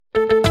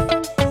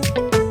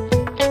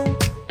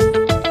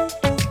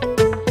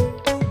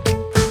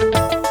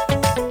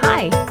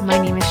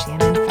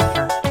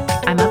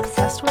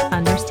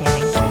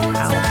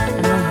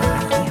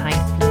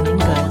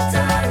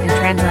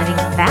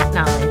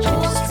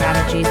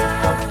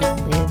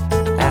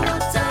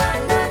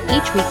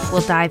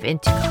We'll dive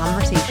into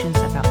conversations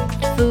about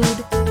food,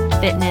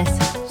 fitness,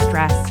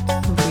 stress,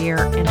 career,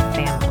 and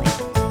family.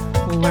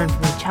 We'll learn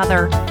from each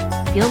other,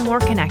 feel more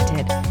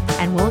connected,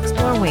 and we'll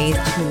explore ways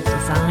to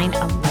design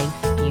a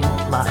life you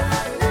love.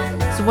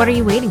 So what are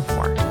you waiting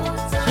for?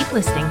 Keep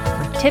listening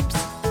for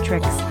tips,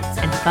 tricks,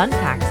 and fun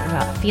facts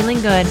about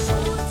feeling good,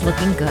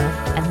 looking good,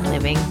 and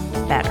living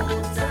better.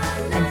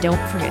 And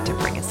don't forget to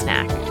bring a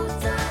snack.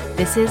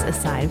 This is a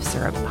Side of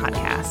Syrup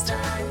podcast.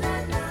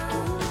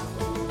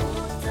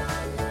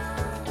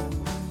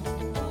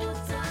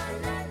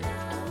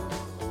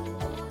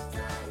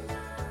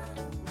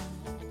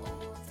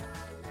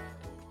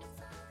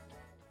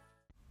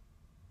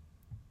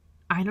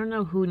 I don't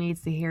know who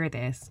needs to hear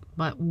this,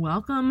 but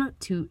welcome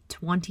to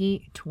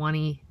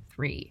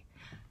 2023.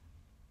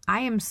 I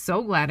am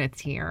so glad it's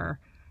here.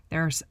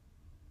 There's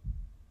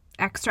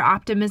extra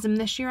optimism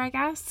this year, I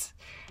guess.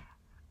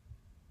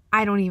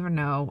 I don't even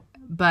know,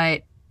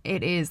 but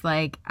it is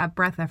like a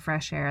breath of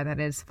fresh air that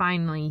is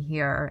finally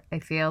here. I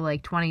feel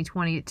like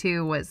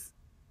 2022 was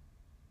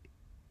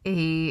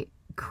a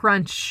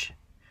crunch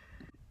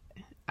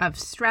of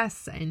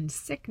stress and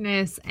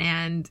sickness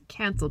and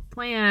canceled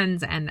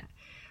plans and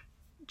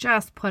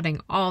just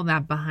putting all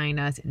that behind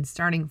us and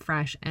starting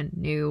fresh and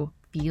new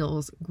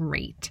feels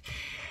great.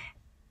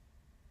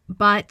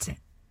 But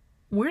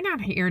we're not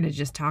here to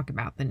just talk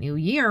about the new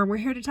year. We're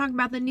here to talk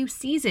about the new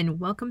season.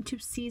 Welcome to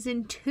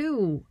season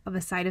 2 of a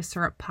Side of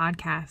Syrup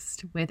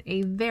podcast with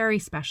a very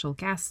special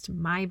guest,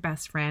 my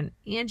best friend,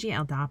 Angie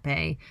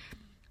Aldape.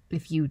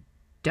 If you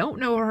don't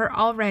know her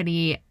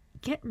already,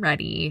 get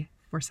ready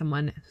for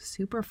someone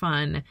super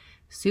fun,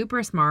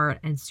 super smart,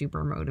 and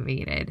super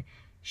motivated.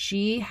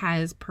 She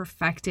has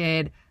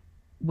perfected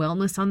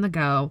wellness on the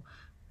go.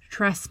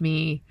 Trust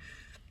me,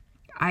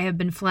 I have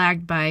been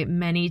flagged by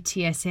many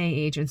TSA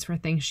agents for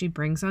things she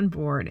brings on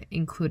board,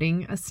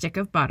 including a stick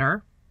of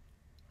butter.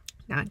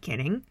 Not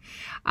kidding.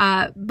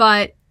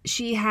 But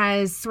she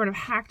has sort of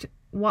hacked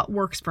what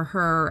works for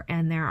her,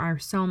 and there are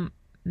so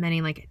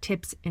many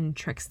tips and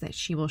tricks that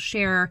she will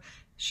share.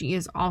 She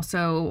is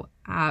also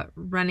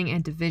running a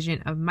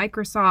division of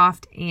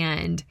Microsoft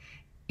and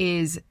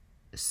is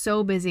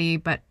so busy,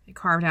 but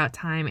carved out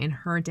time in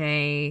her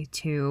day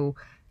to,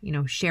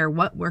 share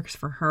what works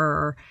for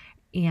her.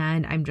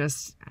 And I'm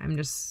just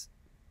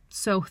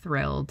so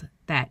thrilled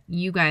that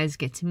you guys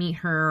get to meet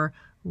her,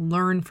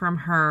 learn from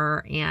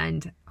her,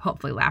 and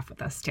hopefully laugh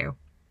with us too.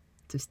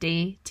 So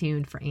stay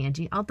tuned for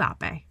Angie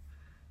Aldape.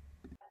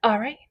 All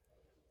right.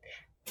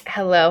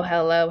 Hello.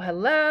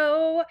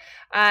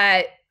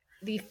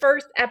 The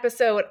first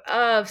episode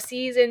of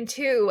season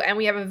 2, and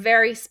we have a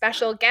very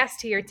special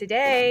guest here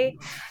today.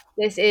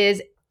 This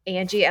is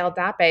Angie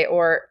Aldape,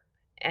 or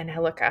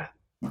Angelica.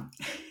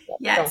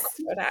 Yes.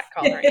 Don't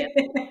call her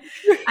Angie.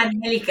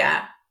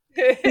 Angelica.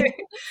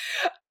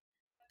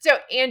 So,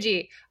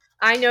 Angie,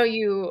 I know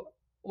you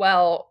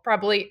well,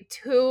 probably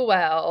too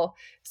well.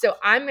 So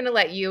I'm going to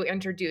let you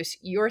introduce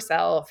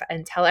yourself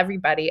and tell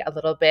everybody a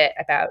little bit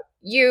about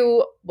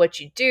you, what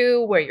you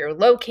do, where you're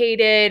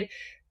located,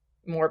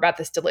 more about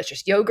this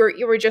delicious yogurt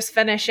you were just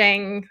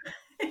finishing.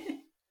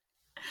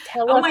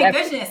 Oh my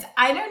goodness.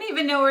 I don't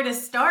even know where to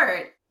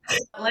start.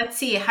 Let's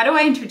see. How do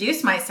I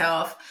introduce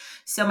myself?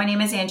 So my name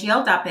is Angie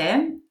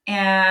Aldape,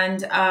 and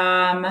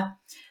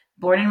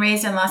born and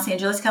raised in Los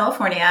Angeles,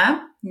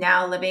 California,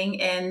 now living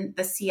in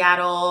the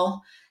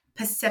Seattle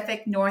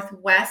Pacific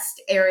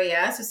Northwest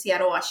area, so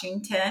Seattle,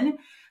 Washington.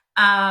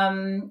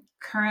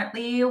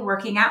 Currently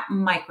working at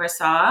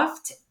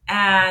Microsoft,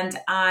 and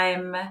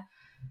I'm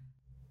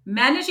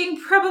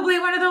managing probably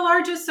one of the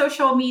largest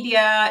social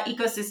media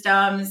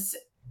ecosystems,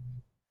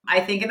 I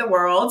think, in the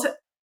world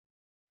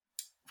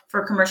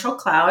for commercial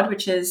cloud,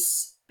 which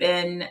has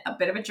been a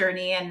bit of a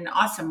journey and an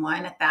awesome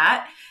one at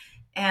that.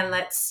 And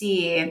let's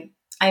see,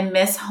 I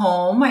miss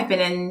home. I've been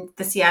in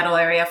the Seattle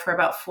area for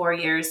about 4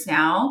 years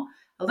now,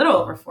 a little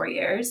over 4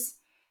 years.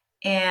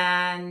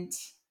 And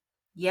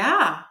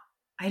yeah,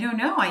 I don't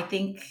know. I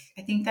think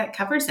that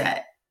covers it.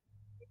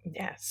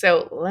 Yeah.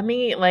 So let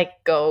me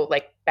go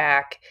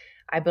back,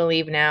 I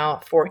believe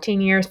now 14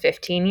 years,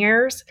 15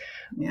 years.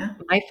 Yeah.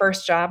 My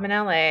first job in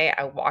LA,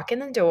 I walk in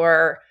the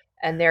door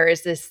and there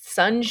is this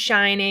sun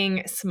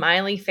shining,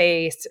 smiley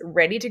face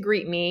ready to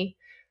greet me,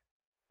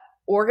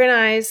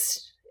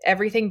 organized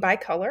everything by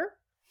color,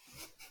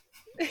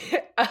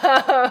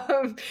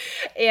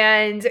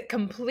 and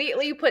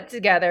completely put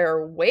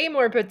together, way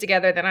more put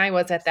together than I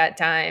was at that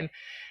time.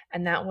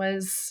 And that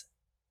was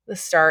the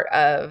start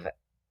of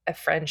a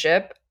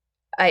friendship,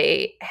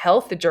 a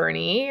health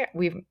journey.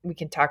 We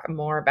can talk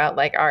more about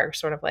our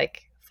sort of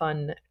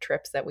fun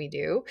trips that we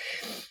do,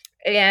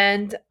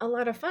 and a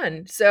lot of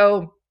fun.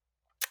 So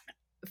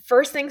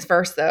first things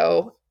first,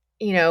 though,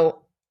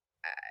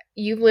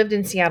 you've lived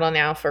in Seattle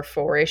now for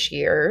 4-ish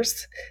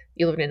years.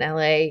 You lived in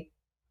LA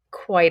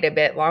quite a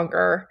bit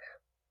longer.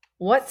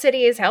 What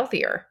city is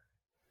healthier?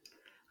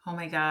 Oh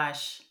my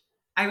gosh.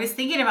 I was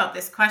thinking about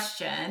this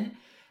question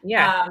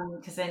Yeah.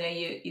 Because I know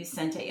you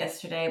sent it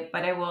yesterday,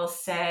 but I will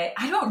say,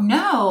 I don't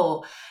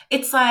know.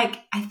 It's like,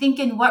 I think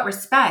in what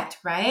respect,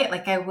 right?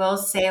 Like I will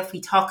say if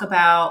we talk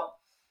about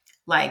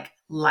like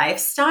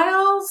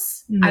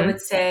lifestyles, I Hmm.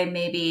 would say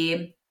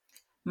maybe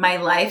my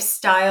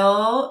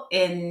lifestyle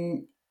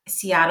in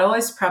Seattle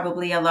is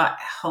probably a lot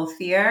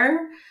healthier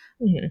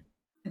Hmm.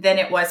 than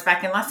it was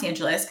back in Los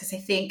Angeles because I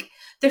think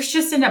there's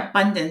just an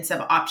abundance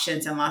of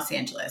options in Los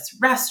Angeles.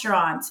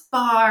 Restaurants,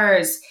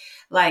 bars,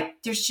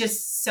 like there's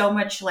just so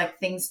much like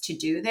things to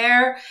do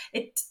there.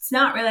 It's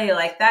not really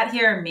like that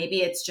here.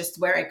 Maybe it's just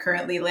where I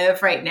currently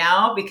live right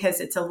now because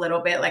it's a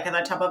little bit like on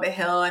the top of a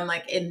hill and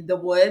like in the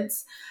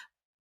woods.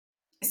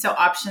 So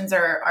options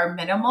are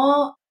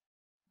minimal.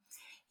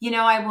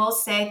 I will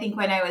say, I think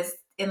when I was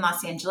in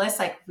Los Angeles,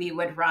 like we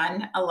would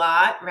run a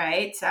lot,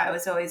 right? So I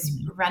was always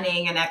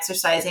running and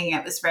exercising.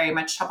 It was very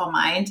much top of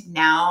mind.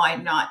 Now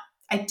I'm not,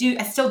 I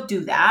still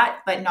do that,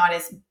 but not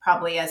as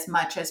probably as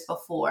much as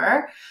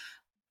before.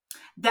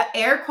 The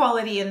air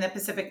quality in the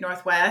Pacific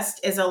Northwest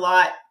is a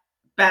lot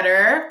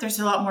better. There's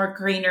a lot more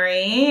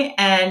greenery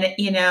and,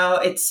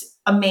 it's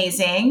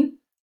amazing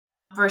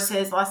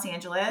versus Los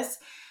Angeles.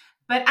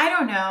 But I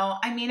don't know.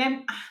 I mean,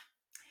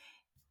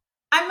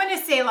 I'm going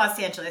to say Los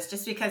Angeles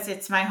just because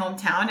it's my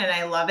hometown and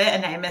I love it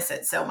and I miss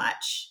it so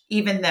much,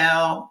 even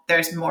though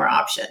there's more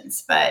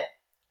options. But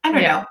I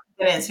don't Yeah. know.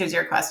 That answers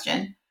your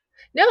question.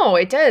 No,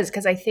 it does.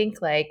 Because I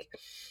think like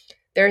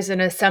there's an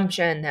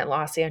assumption that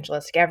Los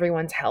Angeles, like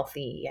everyone's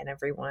healthy and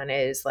everyone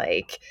is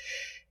like,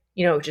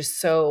 just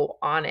so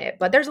on it.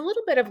 But there's a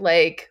little bit of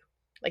like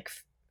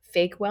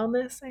fake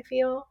wellness, I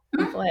feel,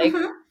 of like,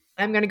 Mm-hmm.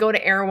 I'm gonna go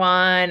to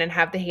Erewhon and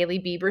have the Haley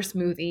Bieber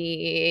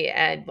smoothie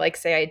and like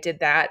say I did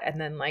that and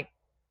then like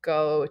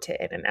go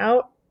to In and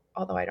Out.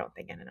 Although I don't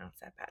think In and Out's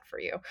that bad for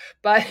you.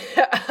 But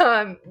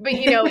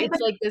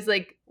it's like this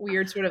like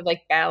weird sort of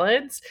like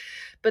balance.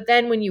 But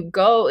then when you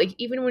go, like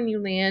even when you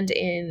land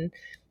in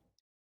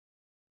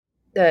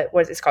the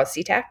what is it called?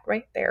 SeaTac,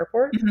 right? The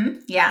airport. Mm-hmm.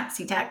 Yeah,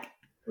 SeaTac.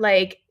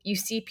 Like you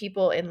see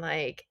people in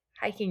like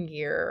hiking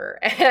gear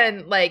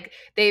and like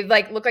they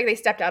like look like they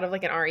stepped out of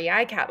like an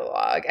REI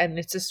catalog, and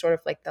it's just sort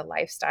of like the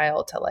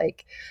lifestyle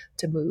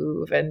to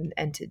move and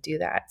to do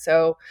that.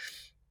 So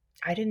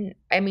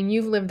I mean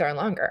you've lived there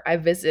longer. I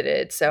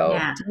visited. So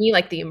Yeah. to me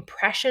like the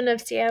impression of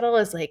Seattle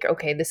is like,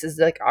 okay, this is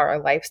like our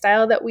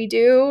lifestyle that we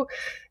do.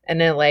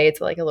 And LA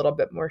it's like a little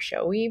bit more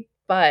showy,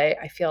 but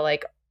I feel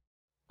like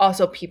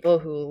also people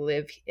who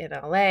live in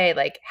LA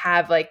like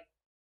have like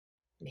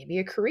maybe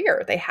a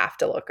career they have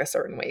to look a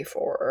certain way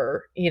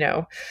for,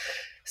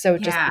 so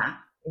it just Yeah.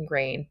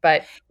 ingrained.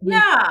 But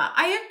Yeah, we,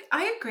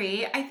 I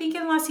agree. I think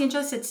in Los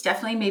Angeles, it's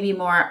definitely maybe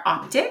more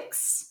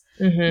optics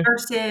hmm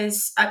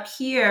versus up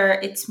here,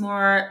 it's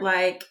more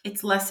like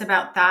it's less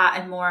about that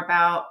and more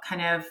about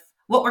kind of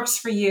what works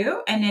for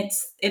you. And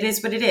it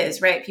is what it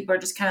is, right? People are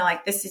just kind of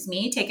like, this is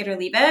me, take it or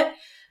leave it.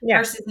 yeah,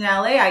 Versus in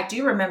LA, I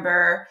do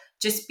remember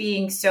just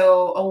being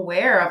so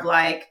aware of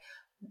like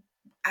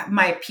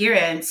my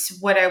appearance,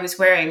 what I was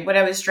wearing, what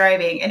I was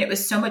driving. And it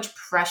was so much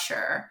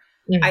pressure,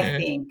 I hmm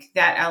think,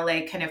 that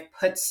LA kind of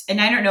puts, and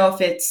I don't know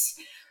if it's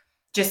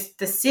just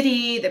the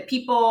city, the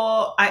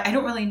people. I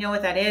don't really know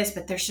what that is,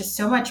 but there's just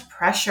so much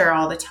pressure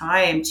all the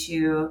time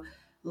to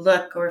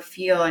look or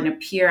feel and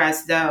appear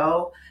as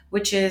though,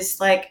 which is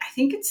like, I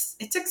think it's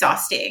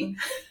exhausting.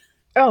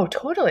 oh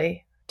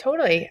totally.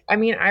 I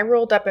mean I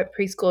rolled up at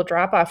preschool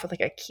drop off with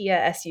like a Kia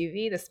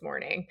SUV this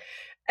morning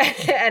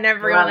and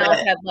everyone Love else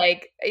it. had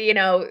like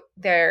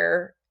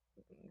their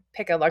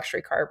pick a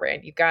luxury car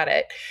brand, you got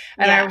it.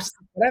 And I Yeah. was just,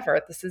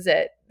 whatever, this is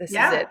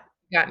Yeah. it,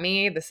 you got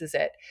me, this is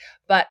it.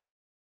 But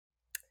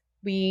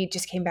we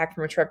just came back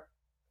from a trip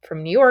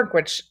from New York,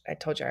 which I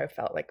told you I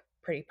felt like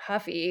pretty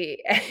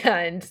puffy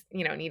and,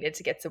 needed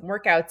to get some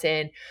workouts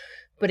in.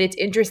 But it's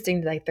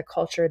interesting, like the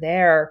culture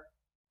there,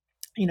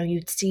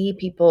 you'd see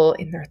people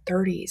in their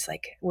 30s,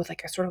 like with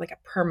like a sort of like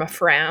a perma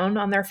frown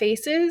on their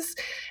faces.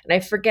 And I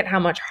forget how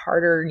much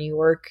harder New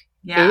York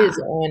Yeah. is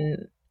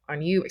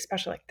on you,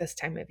 especially like this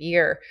time of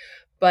year.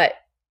 But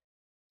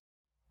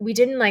we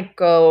didn't like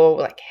go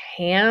like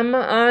ham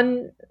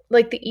on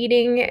like the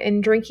eating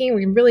and drinking.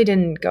 We really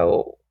didn't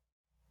go.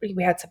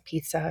 We had some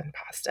pizza and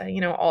pasta,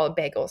 all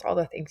the bagels, all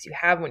the things you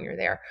have when you're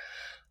there.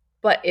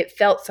 But it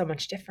felt so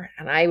much different.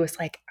 And I was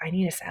like, I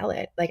need a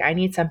salad. Like, I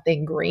need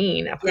something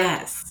green. I'm like,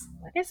 Yes.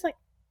 what is like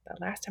the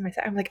last time I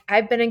said? I'm like,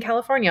 I've been in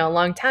California a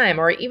long time,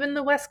 or even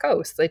the West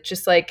Coast. It's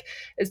just like,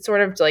 it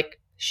sort of like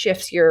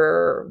shifts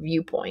your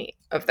viewpoint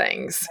of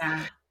things.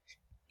 Yeah.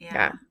 Yeah.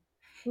 Yeah.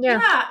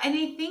 Yeah. Yeah, and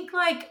I think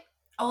like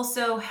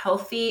also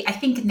healthy, I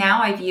think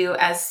now I view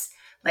as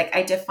like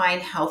I define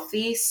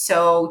healthy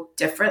so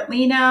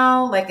differently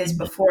now. Like as Mhm.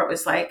 before it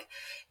was like,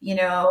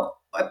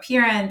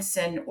 appearance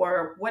and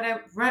or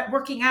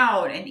working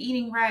out and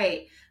eating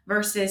right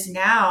versus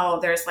now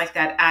there's like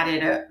that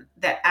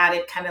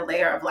added kind of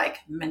layer of like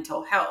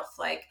mental health.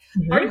 Like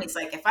part of Mhm. me is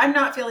like if I'm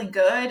not feeling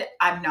good,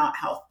 I'm not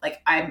health.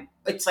 Like I'm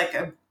it's like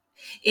a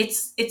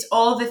it's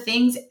all the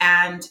things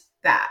and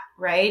that,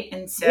 right?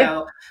 And Yeah.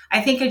 so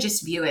I think I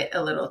just view it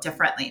a little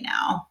differently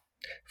now.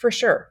 For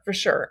sure, for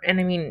sure. And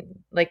I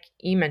mean, like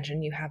you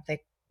mentioned, you have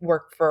like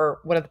work for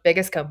one of the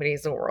biggest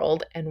companies in the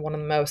world and one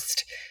of the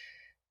most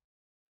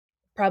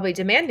probably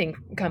demanding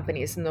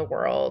companies in the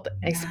world,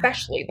 Yeah.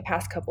 especially the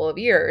past couple of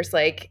years.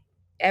 Like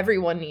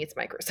everyone needs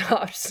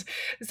Microsoft.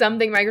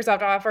 Something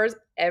Microsoft offers,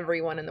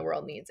 everyone in the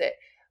world needs it.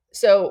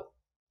 So,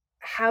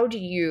 how do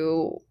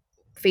you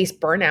face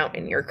burnout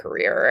in your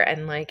career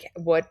and like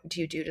what do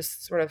you do to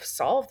sort of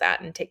solve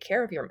that and take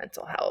care of your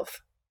mental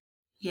health?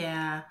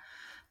 Yeah.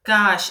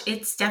 Gosh,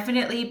 it's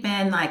definitely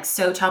been like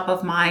so top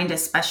of mind,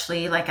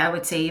 especially like I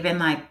would say even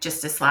like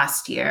just this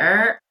last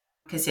year,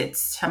 because it's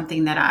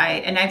something that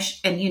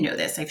and you know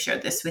this, I've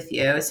shared this with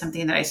you,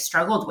 something that I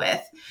struggled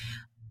with.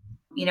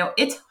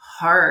 It's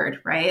hard,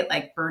 right?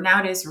 Like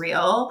burnout is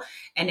real,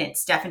 and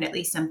it's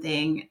definitely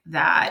something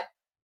that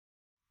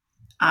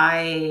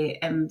I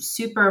am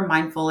super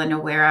mindful and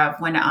aware of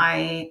when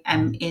I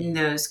am in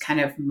those kind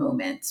of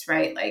moments,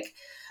 right? Like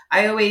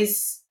I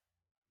always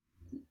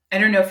I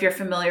don't know if you're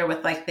familiar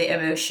with like the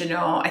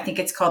emotional, I think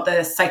it's called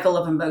the cycle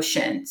of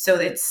emotion. So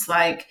it's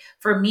like,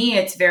 for me,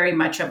 it's very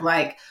much of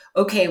like,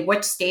 okay,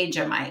 what stage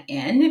am I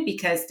in?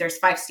 Because there's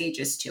 5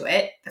 stages to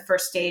it. The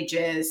first stage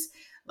is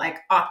like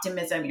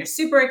optimism. You're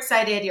super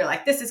excited. You're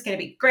like, this is going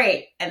to be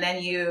great. And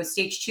then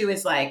stage 2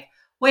 is like,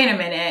 wait a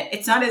minute,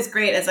 it's not as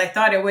great as I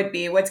thought it would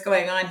be. What's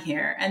going on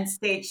here? And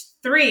stage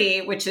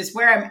 3, which is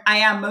where I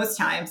am most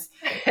times,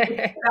 the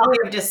valley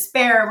of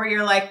despair, where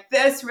you're like,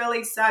 this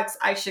really sucks.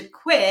 I should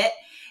quit.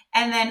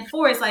 And then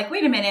 4 is like,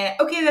 wait a minute,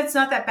 okay, that's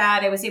not that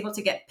bad. I was able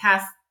to get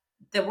past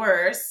the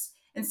worst.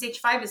 And stage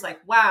 5 is like,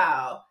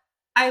 wow,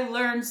 I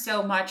learned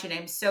so much and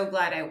I'm so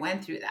glad I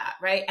went through that.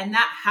 Right. And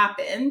that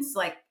happens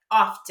like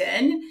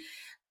often.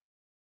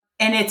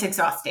 And it's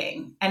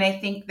exhausting. And I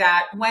think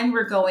that when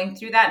we're going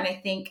through that, and I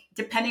think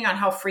depending on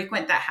how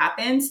frequent that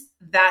happens,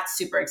 that's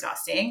super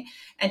exhausting.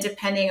 And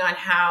depending on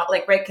how,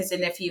 like, right, because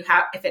then if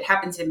it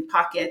happens in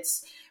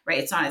pockets, right,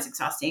 it's not as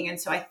exhausting. And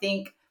so I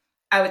think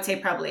I would say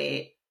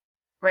probably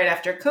right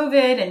after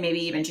COVID and maybe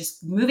even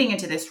just moving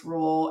into this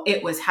role,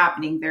 it was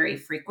happening very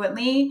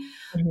frequently.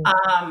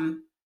 Mhm.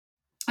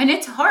 And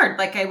it's hard.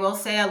 Like I will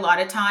say a lot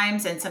of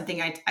times, and something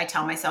I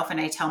tell myself and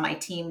I tell my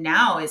team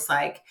now is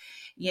like,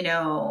 you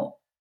know,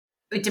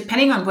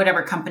 depending on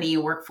whatever company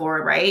you work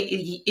for, right,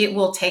 it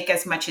will take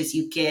as much as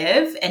you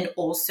give. And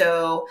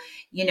also,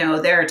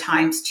 there are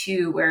times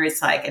too where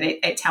it's like, and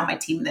I tell my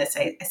team this,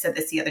 I said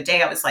this the other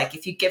day, I was like,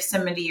 if you give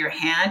somebody your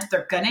hand,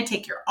 they're going to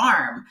take your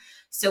arm.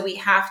 So we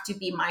have to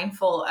be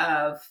mindful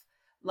of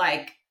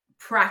like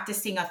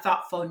practicing a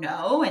thoughtful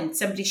no. And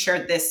somebody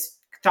shared this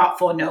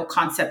thoughtful no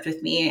concept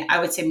with me, I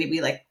would say maybe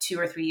like 2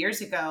 or 3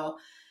 years ago.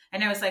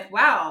 And I was like,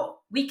 wow,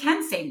 we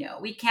can say no,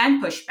 we can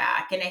push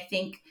back. And I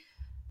think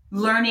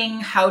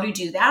learning how to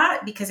do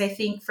that, because I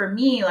think for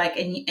me, like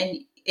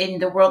in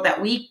the world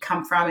that we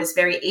come from is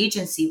very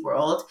agency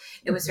world.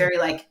 It was Mhm. very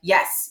like,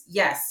 yes,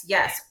 yes,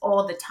 yes,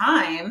 all the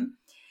time.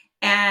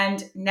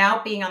 And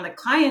now being on the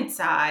client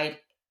side,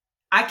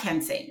 I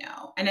can say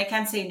no. And I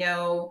can say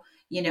no,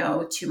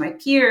 to my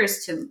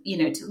peers, to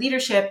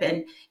leadership,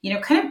 and,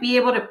 kind of be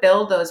able to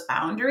build those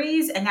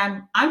boundaries. And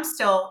I'm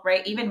still,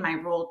 right, even my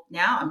role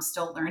now, I'm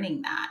still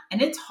learning that.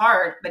 And it's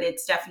hard, but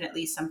it's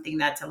definitely something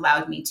that's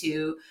allowed me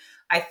to,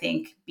 I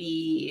think,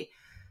 be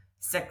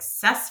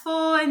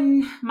successful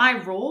in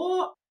my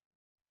role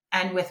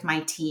and with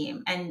my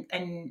team. And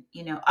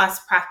us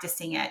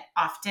practicing it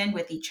often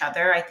with each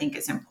other, I think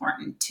is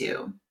important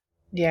too.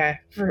 Yeah,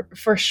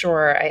 for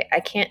sure. I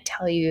can't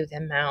tell you the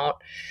amount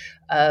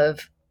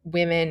of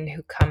women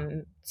who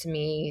come to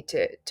me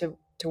to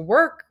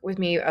work with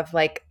me of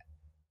like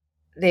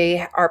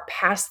they are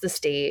past the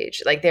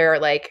stage. Like they're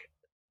like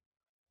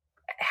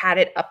had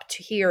it up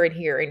to here and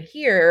here and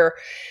here.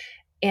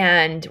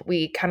 And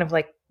we kind of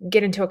like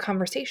get into a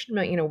conversation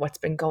about, what's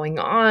been going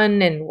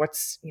on and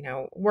what's,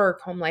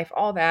 work, home life,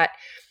 all that.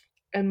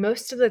 And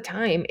most of the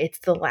time, it's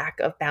the lack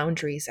of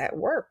boundaries at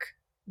work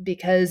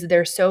because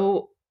they're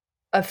so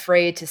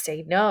afraid to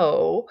say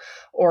no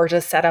or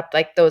to set up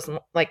like those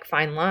like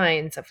fine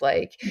lines of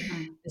like,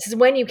 Mhm. this is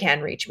when you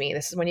can reach me,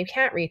 this is when you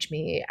can't reach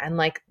me. And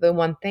like the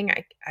one thing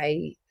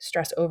I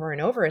stress over and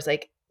over is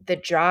like the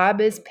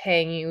job is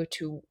paying you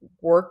to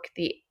work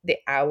the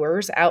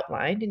hours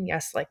outlined. And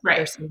yes, like Right.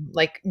 there's some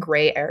like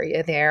gray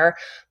area there,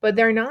 but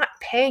they're not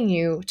paying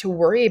you to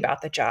worry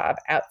about the job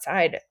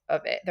outside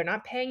of it. They're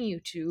not paying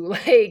you to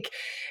like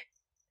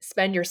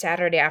spend your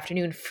Saturday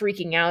afternoon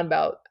freaking out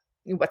about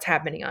what's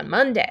happening on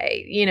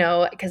Monday,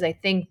 because I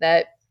think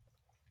that,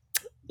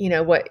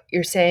 what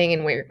you're saying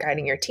and what you're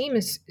guiding your team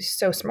is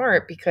so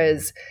smart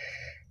because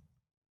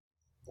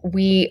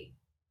we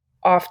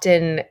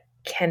often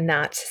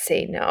cannot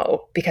say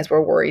no because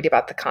we're worried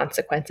about the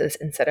consequences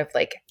instead of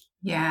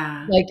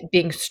Yeah. like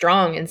being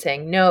strong and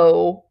saying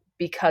no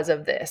because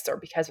of this or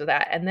because of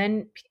that. And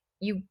then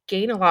you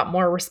gain a lot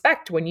more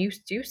respect when you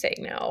do say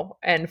no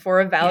and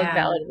for a Yeah.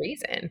 valid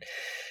reason.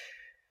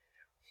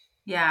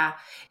 Yeah.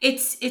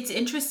 It's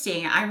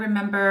interesting. I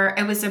remember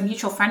it was a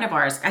mutual friend of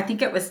ours. I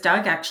think it was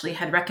Doug actually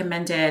had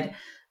recommended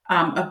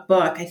a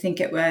book. I think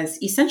it was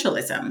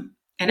Essentialism.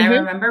 And I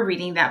remember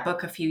reading that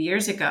book a few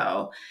years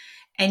ago.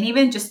 And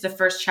even just the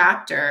first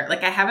chapter,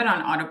 like I have it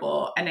on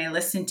Audible and I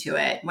listen to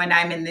it when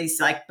I'm in these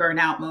like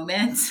burnout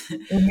moments.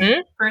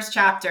 First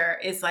chapter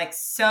is like,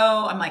 so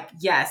I'm like,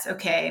 yes,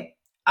 okay.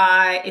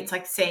 It's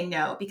like saying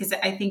no, because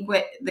I think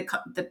what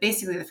the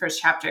basically the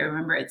first chapter, I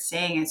remember it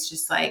saying, it's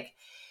just like,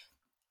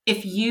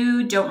 if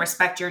you don't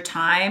respect your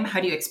time, how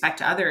do you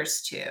expect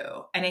others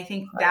to? And I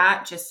think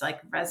that just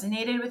like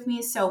resonated with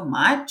me so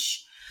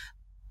much.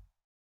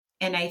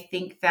 And I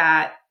think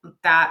that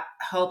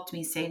helped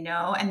me say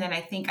no. And then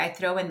I think I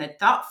throw in the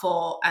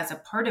thoughtful as a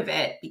part of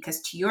it,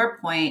 because to your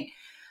point,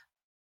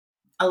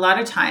 a lot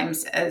of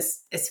times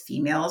as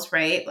females,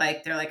 right?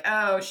 Like they're like,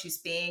 oh, she's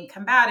being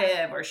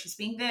combative, or she's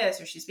being this,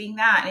 or she's being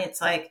that. And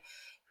it's like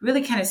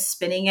really kind of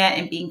spinning it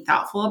and being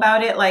thoughtful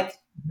about it. Like,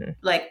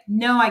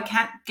 no, I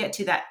can't get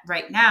to that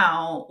right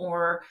now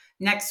or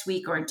next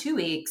week or in 2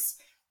 weeks,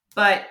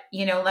 but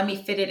let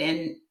me fit it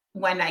in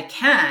when I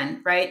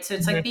can. Right. So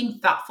it's like being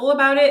thoughtful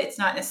about it. It's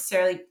not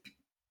necessarily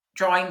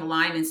drawing the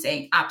line and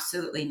saying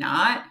absolutely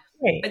not,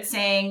 but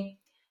saying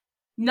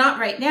not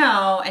right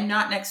now and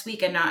not next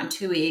week and not in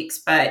 2 weeks,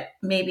 but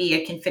maybe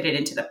I can fit it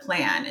into the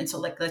plan. And so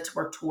like, let's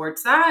work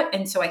towards that.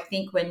 And so I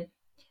think when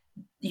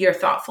you're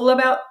thoughtful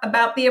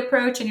about the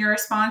approach and your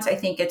response, I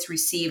think it's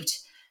received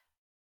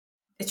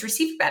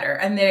better,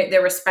 and they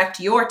respect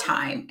your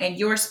time and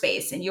your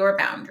space and your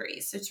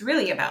boundaries. So it's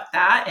really about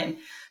that. And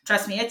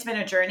trust me, it's been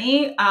a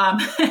journey, but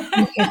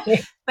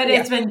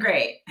it's been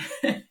great.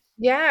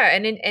 Yeah.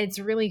 And it's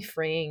really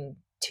freeing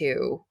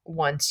too,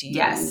 once you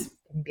Yes.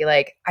 be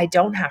like, I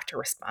don't have to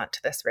respond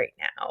to this right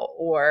now.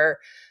 Or,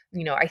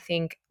 I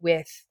think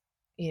with,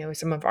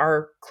 some of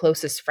our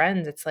closest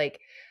friends, it's like,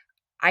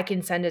 I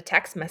can send a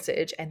text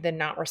message and then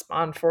not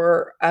respond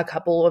for a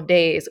couple of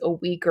days, a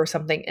week or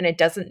something. And it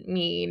doesn't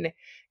mean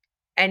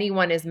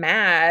anyone is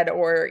mad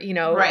or,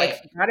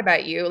 like forgot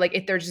about you. Like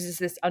if there's just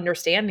this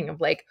understanding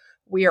of like,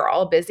 we are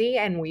all busy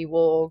and we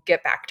will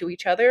get back to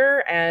each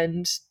other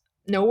and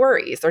no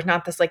worries. There's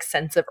not this like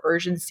sense of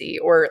urgency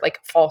or like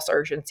false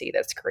urgency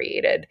that's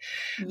created.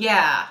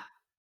 Yeah.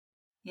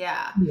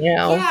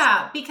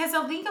 Yeah. Because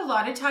I think a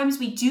lot of times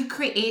we do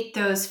create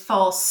those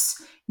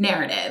false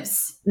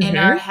narratives in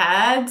our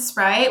heads,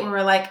 right? Where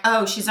we're like,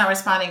 oh, she's not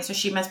responding, so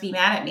she must be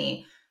mad at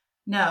me.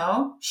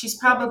 No, she's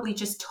probably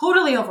just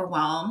totally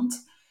overwhelmed.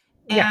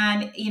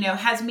 And,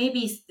 has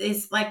maybe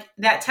is like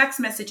that text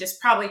message is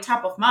probably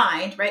top of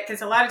mind, right?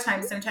 Because a lot of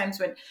times, sometimes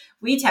when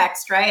we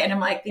text, right, and I'm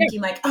like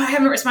thinking like, oh, I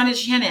haven't responded to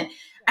Shannon.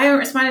 I haven't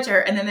responded to her.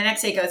 And then the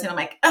next day goes and I'm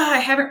like, oh, I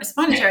haven't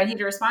responded to her. I need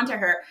to respond to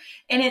her.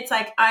 And it's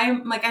like,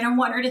 I'm like, I don't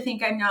want her to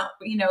think I'm not,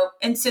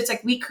 and so it's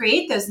like, we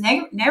create those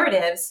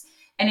narratives.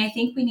 And I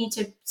think we need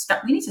to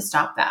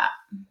stop that.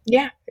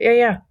 Yeah.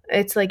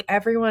 It's like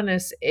everyone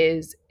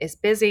is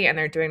busy and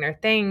they're doing their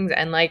things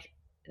and like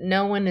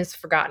no one is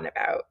forgotten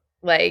about.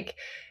 Like,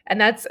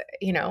 and that's,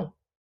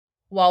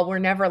 while we're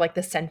never like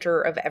the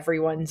center of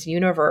everyone's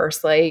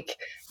universe, like,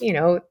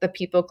 the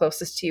people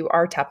closest to you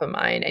are top of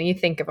mind and you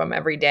think of them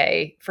every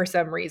day for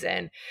some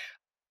reason,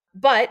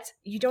 but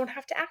you don't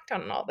have to act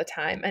on it all the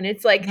time. And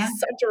it's like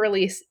such a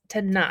release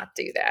to not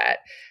do that.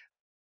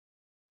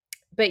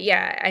 But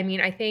yeah, I mean,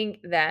 I think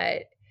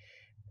that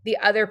the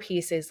other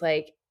piece is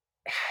like,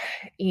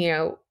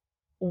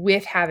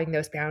 with having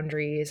those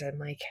boundaries and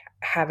like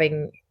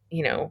having,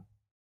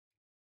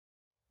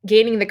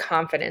 gaining the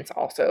confidence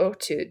also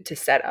to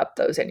set up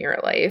those in your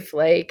life.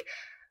 Like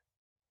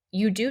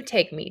you do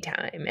take me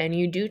time and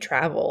you do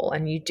travel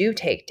and you do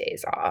take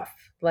days off.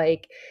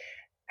 Like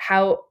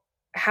how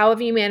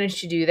have you managed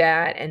to do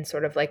that? And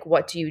sort of like,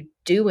 what do you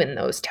do in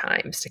those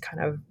times to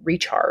kind of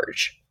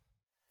recharge?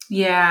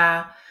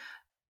 Yeah.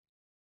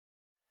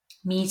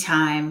 Me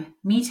time.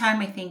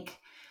 I think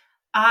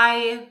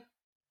I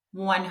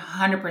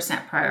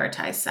 100%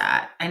 prioritize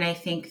that. And I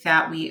think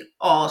that we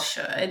all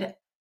should.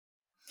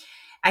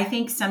 I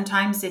think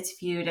sometimes it's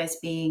viewed as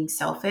being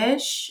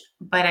selfish,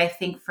 but I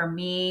think for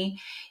me,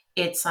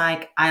 it's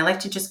like, I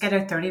like to just get a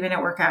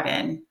 30-minute workout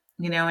in,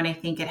 and I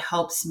think it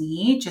helps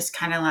me just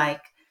kind of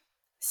like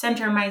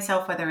center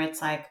myself, whether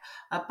it's like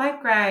a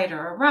bike ride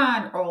or a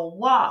run or a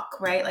walk,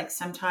 right? Like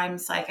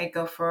sometimes like we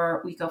go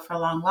for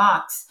long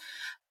walks,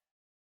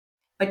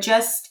 but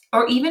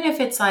or even if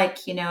it's like,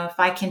 if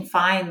I can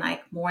find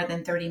like more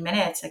than 30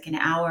 minutes, like an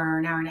hour or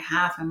an hour and a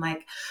half, I'm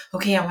like,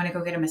 okay, I want to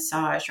go get a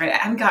massage, right? I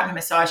haven't gotten a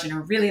massage in a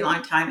really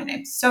long time. And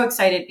I'm so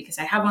excited because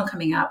I have one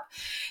coming up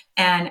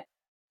and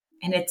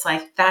it's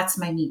like, that's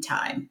my me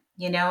time,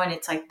 and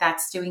it's like,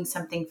 that's doing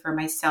something for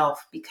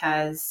myself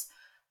because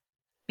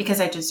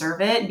I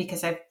deserve it. And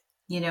because I've,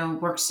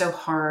 worked so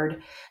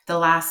hard the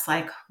last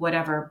like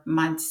whatever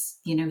months,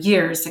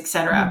 years,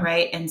 etc.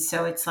 Right. And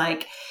so it's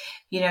like,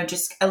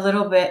 just a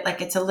little bit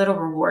like it's a little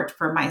reward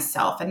for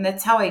myself. And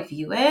that's how I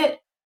view it.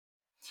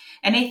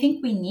 And I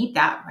think we need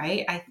that,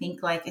 right? I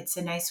think like it's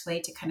a nice way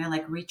to kind of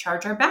like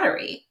recharge our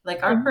battery,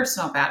 like our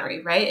personal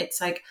battery, right?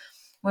 It's like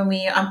when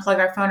we unplug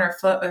our phone,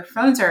 our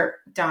phones are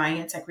dying.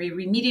 It's like we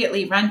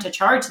immediately run to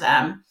charge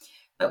them,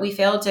 but we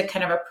fail to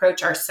kind of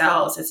approach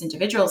ourselves as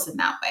individuals in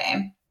that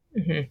way.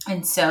 Mm-hmm.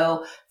 And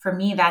so for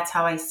me, that's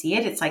how I see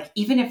it. It's like,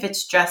 even if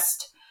it's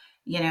just,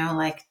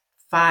 like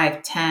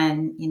 5,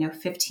 10,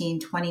 15,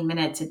 20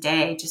 minutes a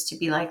day, just to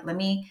be like, let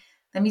me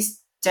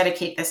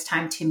dedicate this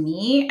time to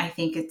me. I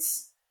think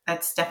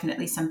that's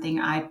definitely something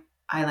I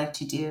like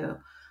to do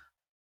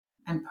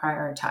and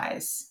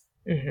prioritize.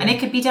 And Mm-hmm. it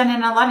could be done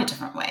in a lot of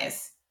different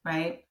ways,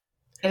 right?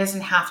 It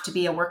doesn't have to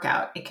be a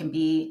workout. It can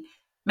be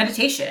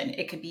meditation.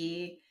 It could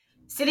be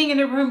sitting in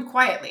a room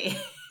quietly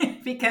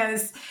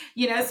because,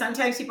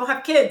 sometimes people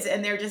have kids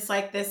and they're just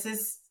like, this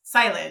is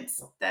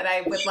silence that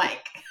I would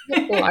like.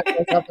 Lock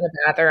myself in the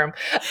bathroom.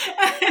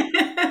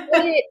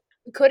 Could it,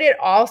 could it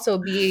also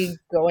be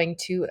going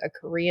to a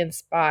Korean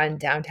spa in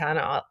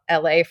downtown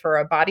LA for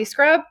a body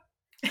scrub?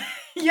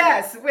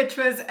 Yes, which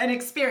was an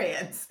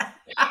experience.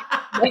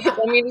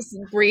 Let me just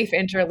brief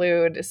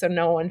interlude so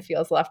no one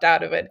feels left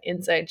out of an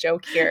inside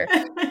joke here.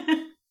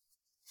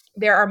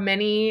 There are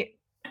many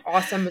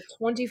awesome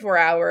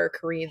 24-hour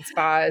Korean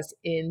spas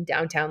in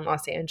downtown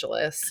Los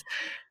Angeles.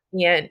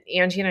 And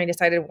Angie and I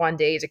decided one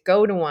day to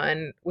go to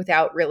one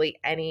without really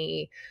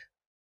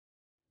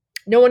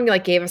no one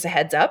like gave us a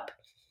heads up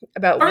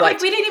about Or like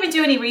what. we didn't even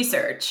do any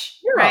research,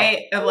 No.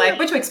 right? Of like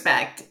what to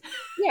expect.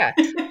 Yeah.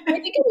 I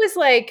think it was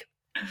like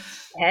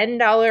 $10,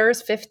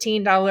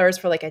 $15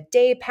 for like a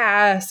day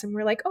pass. And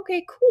we're like,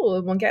 okay, cool.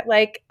 And we'll get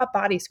like a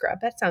body scrub.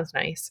 That sounds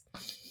nice.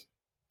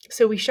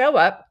 So we show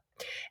up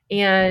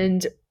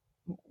and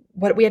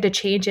what we had to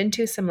change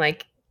into some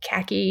like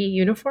khaki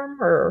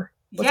uniform, or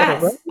was it a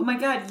robe? Yes. Oh my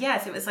God.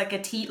 Yes. It was like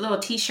a little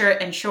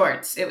t-shirt and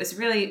shorts. It was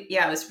really,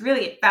 yeah, it was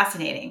really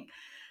fascinating.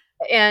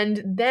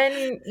 And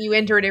then you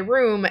entered a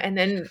room and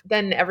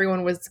then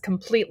everyone was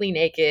completely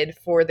naked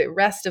for the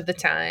rest of the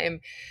time,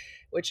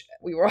 which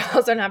we were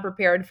also not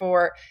prepared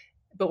for.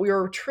 But we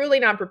were truly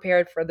not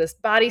prepared for this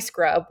body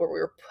scrub where we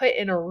were put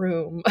in a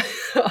room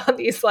on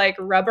these like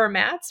rubber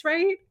mats,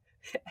 right?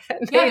 And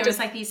Yeah, they there was just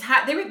like these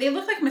they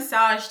looked like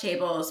massage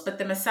tables, but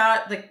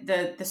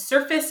the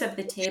surface of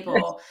the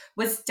table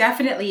was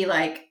definitely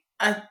like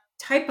a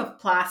type of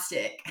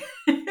plastic.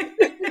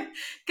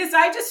 Because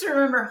I just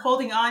remember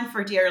holding on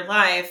for dear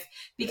life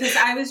because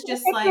I was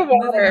just buckets of like moving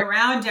water,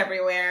 around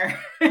everywhere.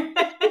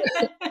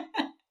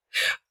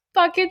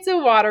 buckets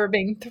of water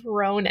being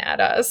thrown at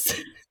us.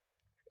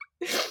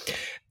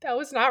 That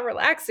was not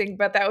relaxing,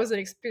 but that was an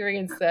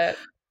experience that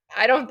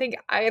I don't think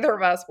either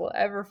of us will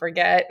ever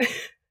forget.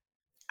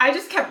 I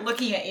just kept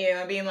looking at you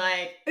and being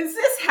like, is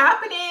this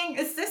happening?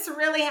 Is this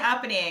really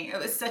happening? It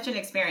was such an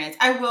experience.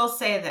 I will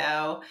say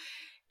though,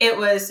 it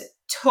was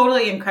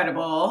totally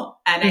incredible.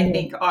 And I Mhm.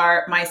 think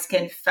my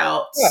skin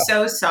felt Yeah,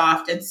 so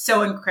soft and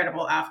so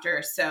incredible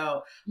after.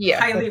 So yeah,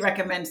 highly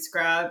recommend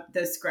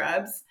those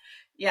scrubs.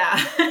 Yeah.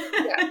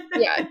 yeah,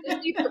 yeah.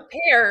 Just be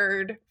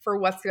prepared for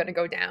what's going to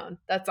go down.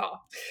 That's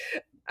all.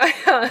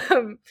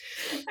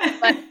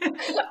 But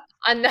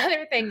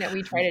another thing that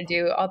we try to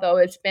do, although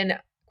it's been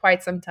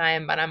quite some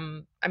time, but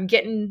I'm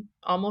getting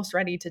almost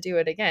ready to do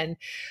it again,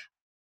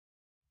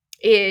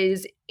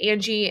 is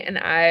Angie and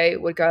I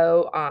would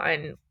go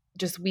on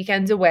just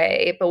weekends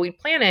away, but we'd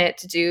plan it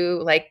to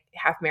do like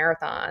half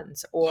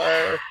marathons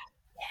or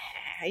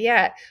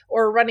yeah,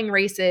 or running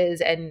races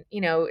and,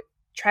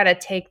 try to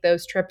take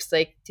those trips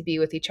like to be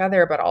with each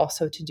other, but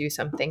also to do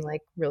something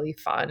like really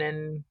fun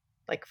and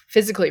like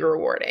physically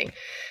rewarding.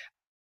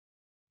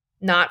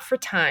 Not for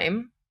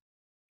time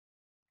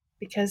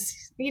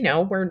because,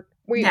 No.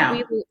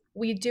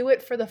 we do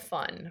it for the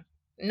fun,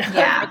 not for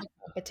Yeah. the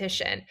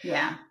competition.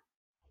 Yeah.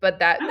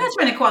 But I'm not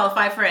trying to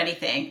qualify for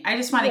anything. I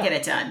just want to yeah, get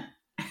it done.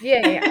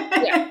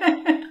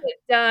 yeah. Get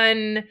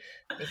done,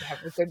 maybe have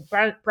a good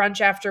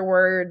brunch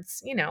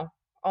afterwards,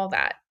 all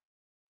that.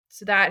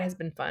 So that has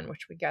been fun,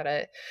 which we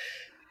gotta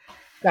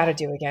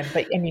do again.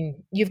 But I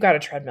mean, you've got a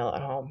treadmill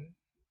at home.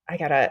 I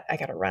gotta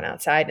run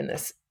outside in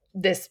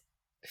this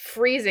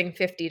freezing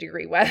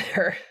 50-degree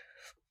weather.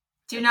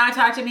 Do not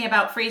talk to me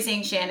about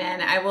freezing,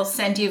 Shannon. I will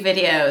send you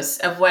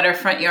videos of what our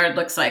front yard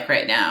looks like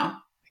right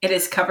now. It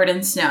is covered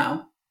in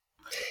snow.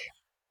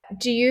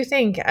 Do you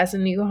think as a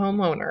new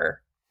homeowner,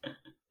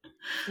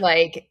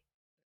 like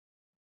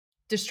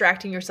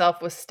distracting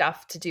yourself with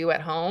stuff to do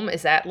at home,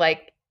 is that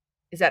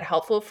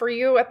helpful for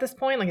you at this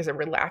point? Like, is it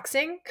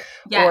relaxing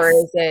or Yes,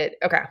 is it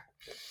okay?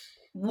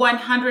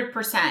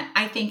 100%.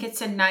 I think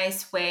it's a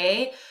nice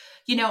way.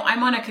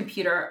 I'm on a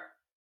computer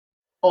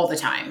all the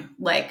time,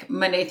 like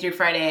Monday through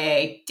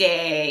Friday,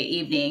 day,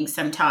 evening,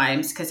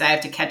 sometimes, because I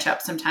have to catch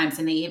up sometimes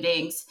in the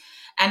evenings.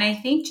 And I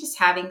think just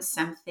having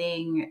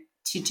something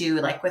to do,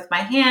 like with my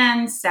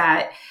hands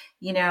that,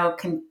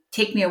 can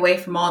take me away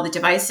from all the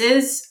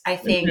devices, I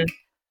think Mhm,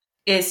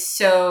 is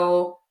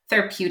so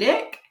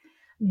therapeutic.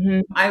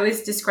 mhm. I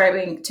was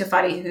describing to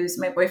Fadi, who's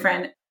my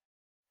boyfriend,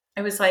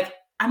 I was like,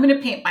 I'm going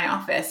to paint my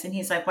office. And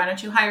he's like, why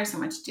don't you hire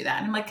someone to do that?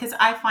 And I'm like, because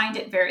I find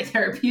it very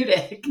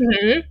therapeutic.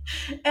 Mhm.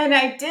 And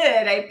I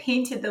did. I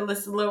painted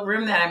this little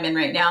room that I'm in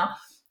right now.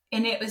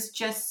 And it was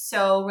just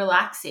so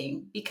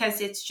relaxing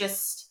because it's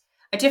just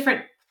a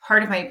different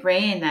part of my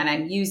brain that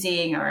I'm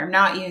using or I'm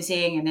not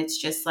using. And it's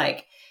just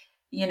like,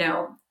 you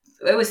know,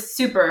 it was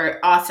super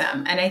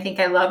awesome. And I think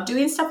I love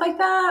doing stuff like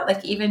that.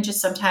 Like even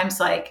just sometimes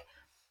like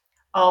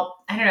I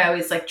don't know, I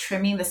was like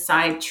trimming the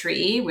side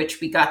tree, which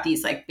we got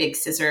these like big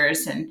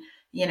scissors and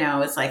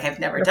it's like I've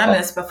never done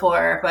this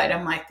before, but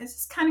I'm like, this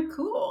is kind of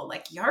cool.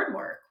 Like yard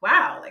work.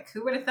 Wow. Like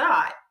who would have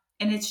thought?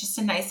 And it's just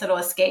a nice little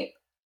escape.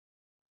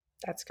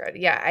 That's good.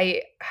 Yeah,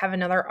 I have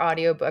another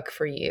audiobook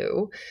for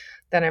you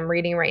that I'm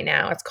reading right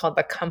now. It's called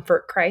The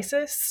Comfort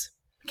Crisis.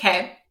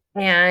 Okay.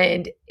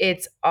 And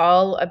it's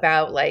all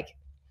about like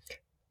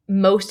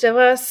most of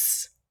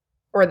us,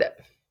 or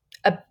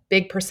a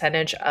big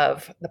percentage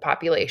of the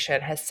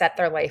population has set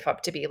their life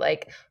up to be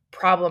like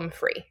problem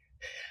free.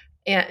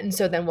 And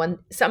so then when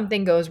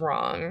something goes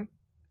wrong,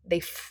 they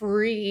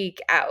freak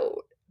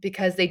out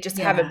because they just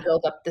haven't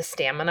built up the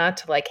stamina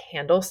to like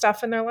handle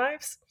stuff in their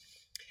lives.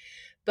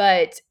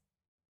 But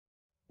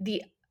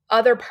the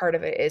other part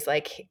of it is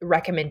like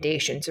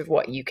recommendations of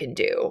what you can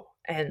do.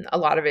 And a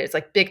lot of it is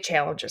like big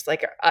challenges,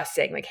 like us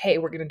saying like, hey,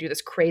 we're going to do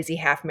this crazy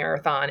half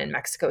marathon in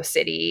Mexico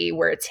City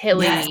where it's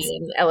hilly and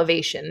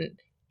elevation.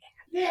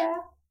 Yeah.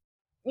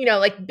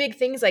 Like big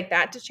things like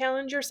that to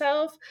challenge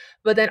yourself,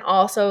 but then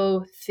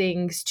also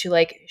things to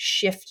like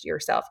shift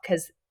yourself,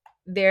 because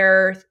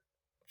their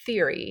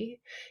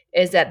theory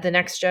is that the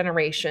next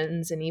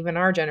generations and even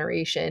our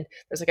generation,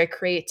 there's like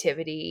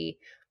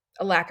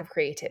a lack of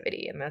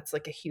creativity, and that's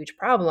like a huge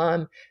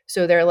problem.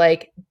 So they're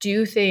like,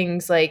 do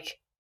things like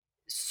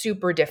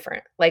super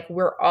different. Like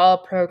we're all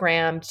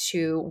programmed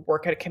to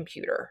work at a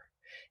computer,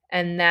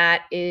 and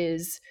that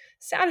is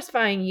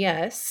satisfying,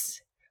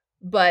 yes,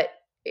 but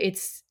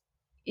it's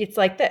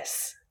like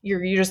this.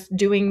 You're just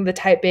doing the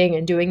typing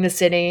and doing the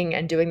sitting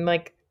and doing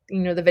like,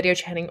 the video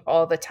chatting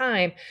all the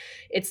time.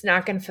 It's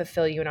not going to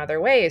fulfill you in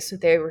other ways. So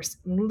they were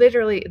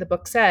literally, the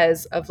book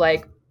says, of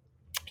like,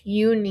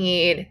 you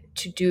need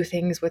to do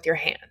things with your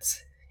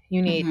hands.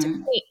 You need to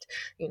paint.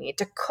 You need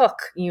to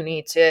cook. You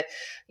need to,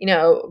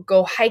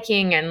 go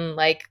hiking and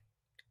like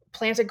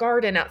plant a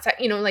garden outside,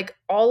 like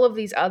all of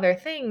these other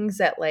things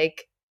that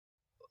like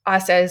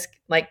us as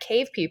like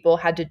cave people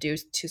had to do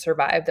to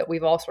survive, that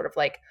we've all sort of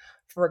like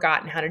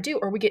forgotten how to do,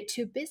 or we get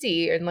too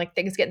busy and like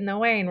things get in the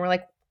way and we're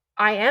like,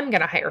 I am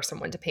going to hire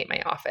someone to paint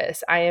my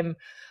office. I'm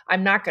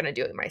not going to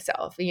do it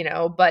myself,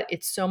 but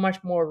it's so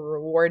much more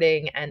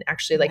rewarding and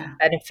actually like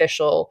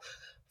beneficial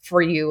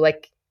for you,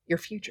 like your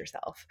future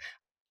self,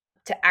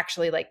 to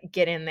actually like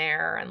get in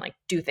there and like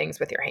do things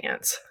with your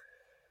hands.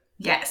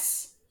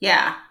 Yes.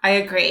 Yeah, I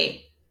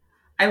agree.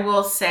 I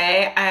will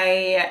say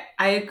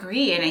I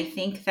agree, and I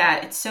think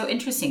that it's so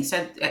interesting.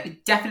 So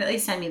definitely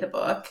send me the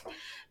book,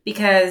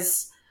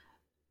 because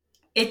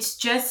it's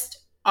just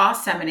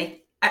awesome. And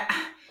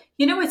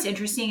what's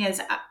interesting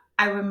is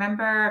I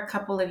remember a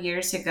couple of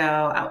years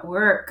ago at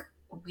work,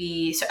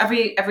 so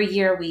every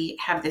year we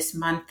have this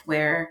month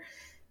where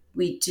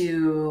we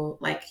do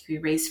like we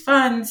raise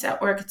funds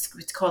at work.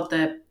 It's called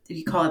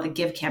we call it the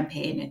Give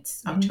campaign.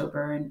 It's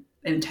October, and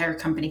the entire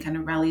company kind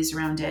of rallies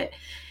around it.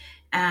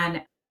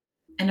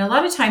 And a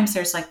lot of times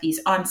there's like these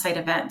on-site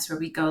events where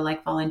we go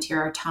like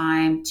volunteer our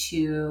time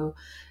to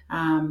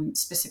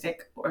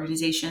specific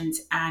organizations.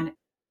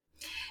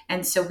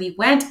 And so we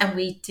went and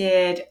we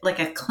did like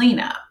a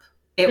cleanup.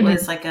 It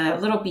was like a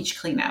little beach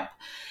cleanup.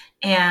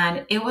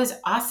 And it was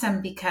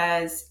awesome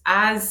because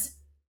as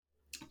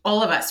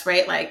all of us,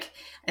 right? Like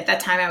at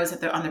that time I was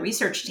on the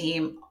research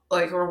team,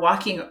 like we're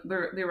walking,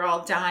 we were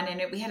all done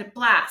and we had a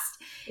blast.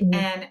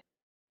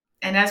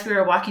 And as we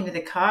were walking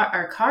to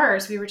our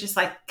cars, we were just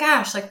like,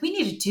 gosh, like we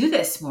need to do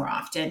this more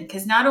often.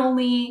 Because not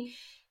only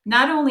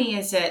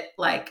is it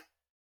like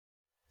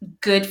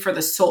good for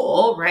the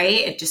soul, right?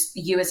 It just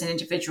you as an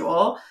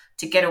individual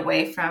to get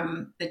away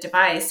from the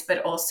device, but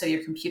also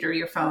your computer,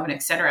 your phone,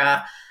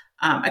 etc.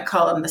 I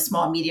call them the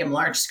small, medium,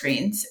 large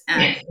screens,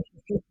 and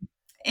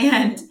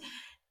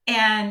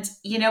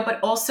but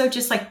also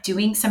just like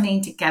doing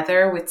something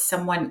together with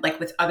someone, like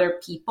with other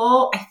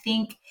people. I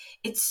think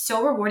it's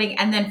so rewarding,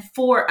 and then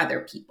for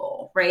other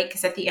people, right?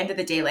 Because at the end of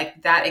the day,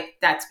 like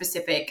that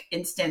specific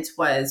instance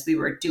was we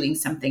were doing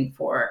something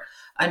for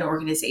an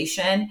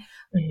organization.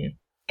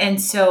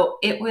 And so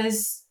it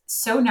was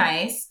so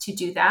nice to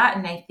do that.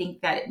 And I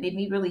think that it made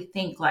me really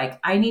think like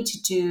I need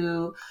to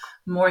do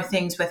more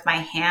things with my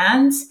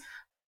hands,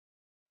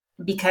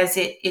 because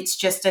it's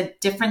just a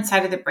different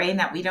side of the brain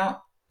that we don't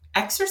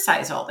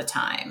exercise all the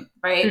time,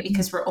 right?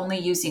 Because we're only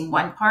using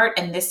one part.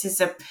 And I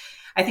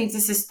think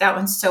that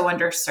one's so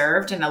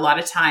underserved. And a lot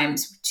of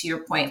times, to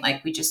your point,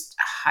 like we just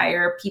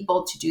hire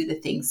people to do the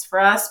things for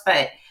us,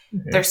 but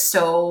they're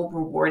so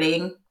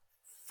rewarding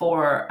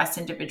for us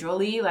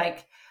individually.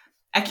 Like,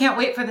 I can't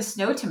wait for the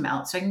snow to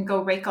melt so I can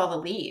go rake all the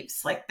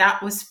leaves. Like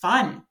that was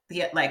fun.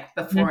 Like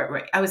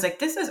before I was like,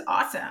 this is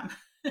awesome.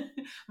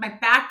 My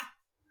back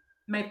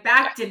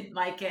didn't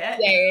like it,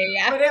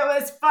 but it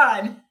was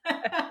fun.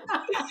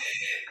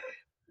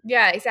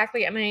 Yeah,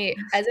 exactly. I mean,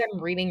 as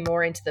I'm reading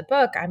more into the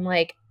book, I'm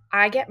like,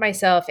 I get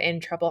myself in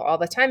trouble all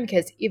the time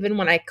because even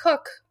when I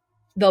cook,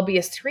 there'll be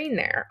a screen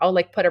there. I'll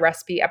like put a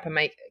recipe up on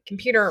my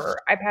computer or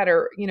iPad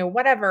or,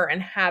 whatever,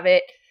 and have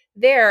it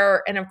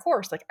there. And of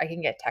course, like I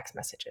can get text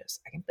messages,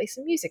 I can play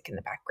some music in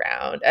the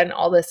background and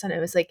all this. And it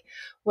was like,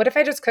 what if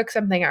I just cook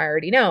something I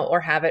already know or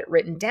have it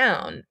written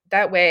down?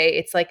 That way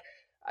it's like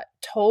a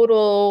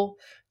total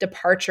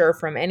departure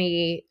from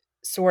any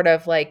sort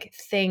of like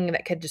thing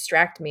that could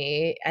distract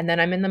me. And then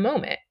I'm in the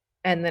moment.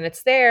 And then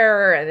it's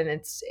there, and then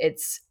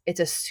it's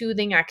a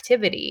soothing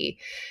activity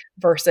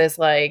versus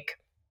like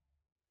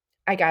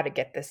I got to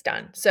get this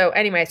done. So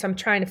anyway, so I'm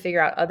trying to figure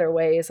out other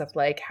ways of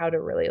like how to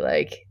really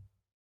like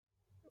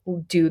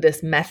do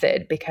this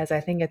method because I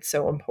think it's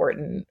so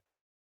important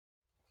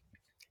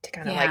to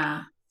kind of like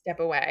Yeah. step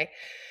away.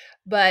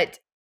 But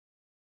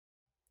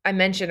I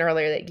mentioned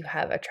earlier that you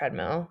have a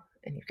treadmill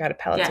and you've got a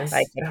Peloton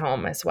bike Yes. at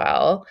home as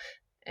well,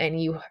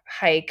 and you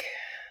hike.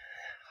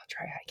 I'll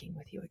try hiking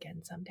with you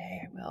again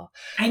someday. I will.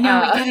 I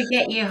know we got to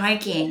get you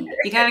hiking.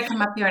 You got to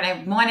come up here, and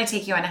I want to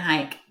take you on a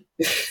hike.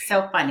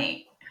 So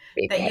funny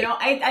Baby that you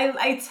hike. don't.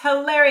 It's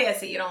hilarious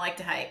that you don't like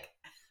to hike.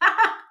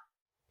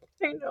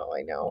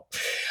 I know.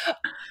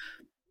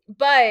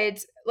 But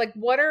like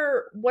what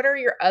are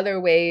your other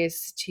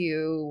ways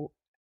to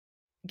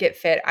get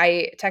fit?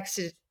 I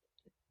texted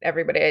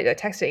everybody. I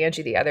texted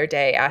Angie the other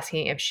day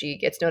asking if she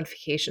gets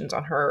notifications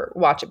on her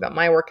watch about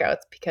my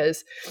workouts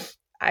because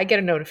I get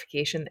a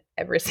notification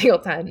every single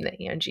time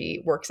that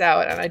Angie works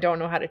out and I don't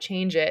know how to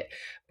change it.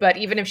 But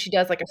even if she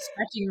does like a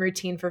stretching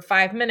routine for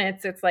 5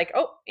 minutes, it's like,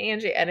 oh,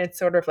 Angie. And it's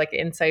sort of like an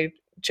inside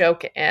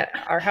joke at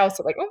our house.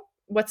 Of like, oh,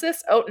 what's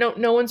this? Oh,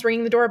 no one's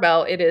ringing the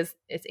doorbell. It's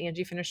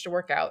Angie finished a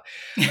workout.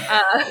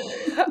 Uh,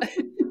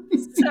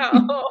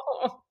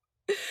 so,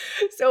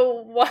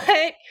 so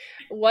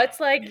what's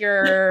like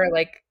your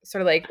like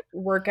sort of like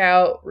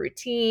workout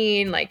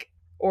routine, like,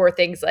 or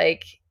things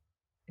like,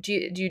 do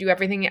you do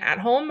everything at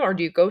home or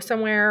do you go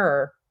somewhere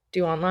or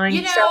do online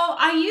stuff?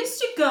 I used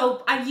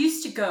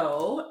to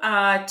go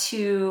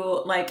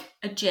to like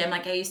a gym.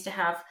 Like I used to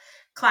have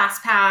class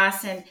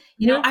pass, and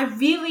Mhm. I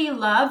really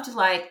loved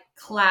like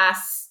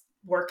class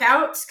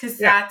workouts because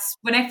Yeah. that's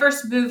when I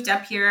first moved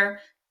up here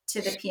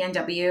to the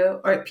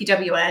PNW or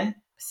PWN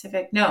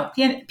Pacific. No,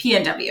 PNW.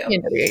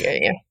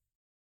 PNW, yeah.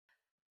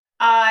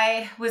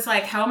 I was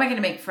like, how am I going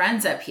to make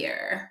friends up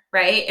here?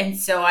 Right. And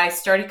so I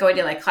started going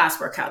to like class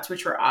workouts,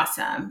 which were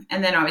awesome.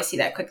 And then obviously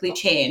that quickly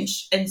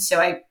changed. And so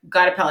I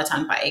got a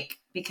Peloton bike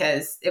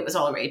because it was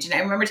all the rage. And I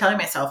remember telling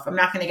myself, I'm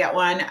not going to get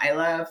one. I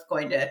love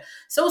going to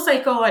Soul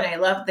Cycle and I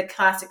love the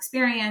class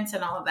experience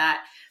and all of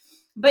that.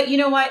 But you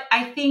know what?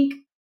 I think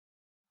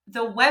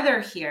the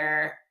weather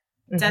here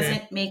Mhm.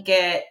 doesn't make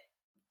it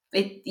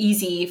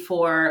easy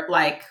for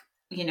like,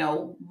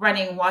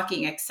 running,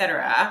 walking,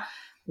 etc.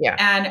 Yeah.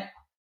 And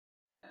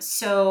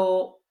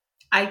so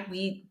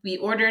we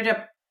ordered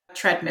a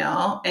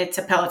treadmill. It's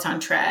a Peloton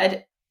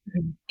tread,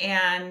 Mhm.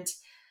 and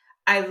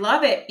I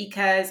love it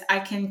because I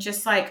can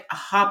just like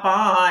hop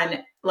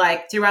on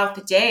like throughout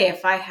the day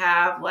if I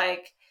have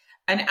like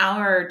an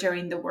hour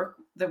during the work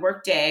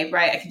day,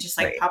 right? I can just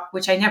like Right. pop,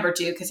 which I never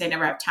do because I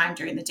never have time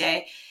during the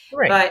day.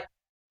 Right. But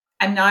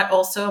I'm not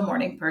also a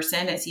morning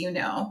person, as you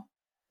know.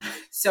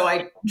 So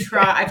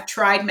I've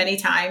tried many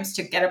times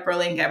to get up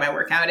early and get my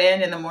workout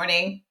in the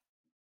morning,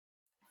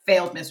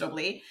 failed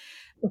miserably.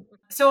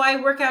 So I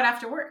work out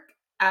after work.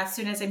 As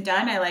soon as I'm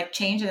done, I like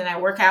change and then I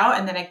work out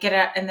and then I get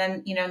out and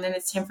then, and then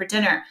it's time for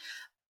dinner.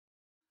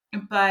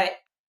 But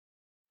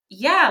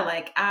yeah,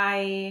 like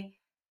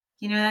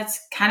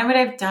that's kind of what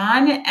I've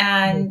done. Mhm.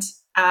 And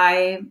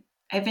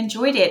I've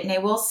enjoyed it. And I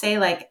will say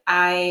like,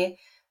 I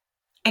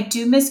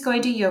do miss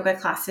going to yoga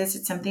classes.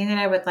 It's something that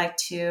I would like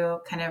to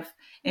kind of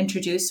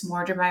introduce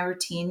more to my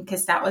routine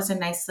because that was a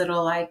nice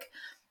little like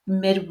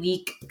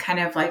midweek kind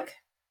of like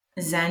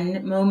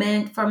Zen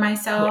moment for Yeah.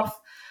 myself.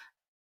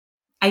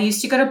 I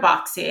used to go to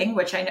boxing,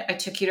 which I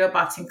took you to a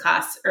boxing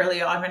class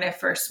early on when I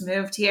first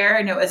moved here.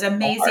 And it was So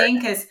hard. amazing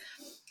because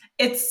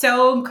it's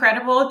so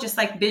incredible, just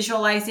like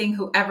visualizing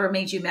whoever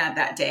made you mad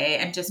that day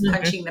and just Mhm.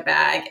 punching the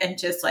bag and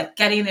just like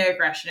getting the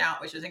aggression out,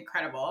 which was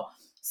incredible.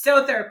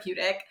 So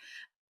therapeutic.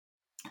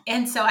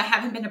 And so I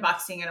haven't been to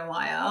boxing in a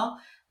while.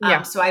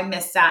 Yeah. So I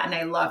missed that and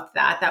I loved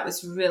that. That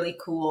was really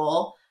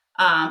cool.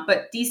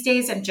 But these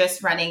days I'm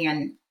just running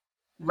and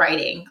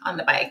riding on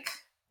the bike.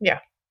 Yeah.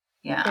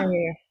 Yeah. Yeah.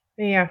 Yeah.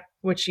 Yeah. Yeah.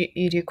 Which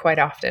you do quite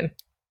often,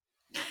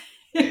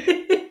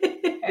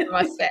 I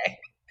must say.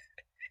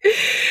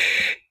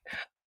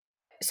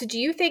 So do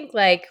you think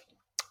like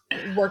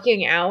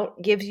working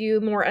out gives you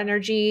more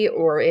energy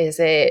or is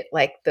it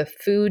like the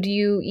food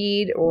you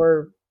eat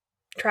or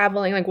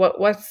traveling? Like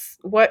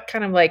what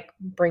kind of like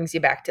brings you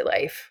back to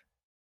life?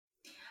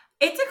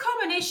 It's a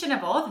combination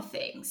of all the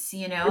things,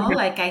 Mhm.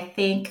 like I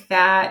think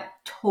that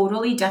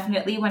totally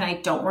definitely when I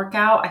don't work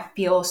out, I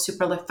feel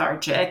super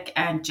lethargic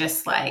and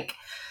just like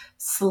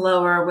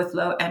slower with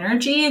low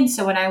energy. And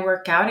so when I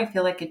work out, I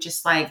feel like it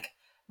just like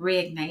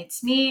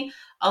reignites me.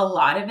 A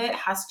lot of it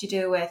has to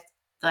do with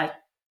like,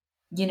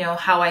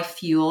 how I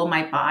fuel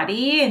my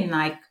body and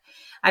like,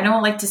 I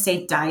don't like to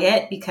say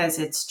diet because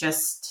it's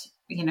just,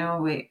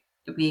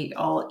 we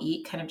all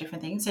eat kind of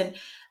different things. And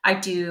I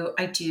do,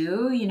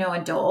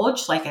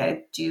 indulge, like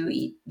I do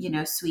eat,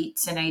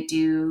 sweets, and I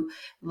do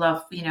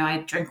love,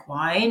 I drink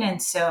wine.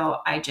 And so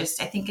I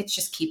think it's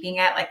just keeping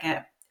it like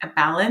a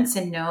balance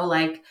and know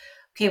like,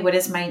 okay,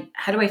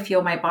 how do I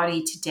feel my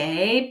body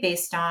today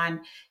based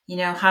on,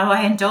 how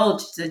I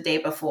indulged the day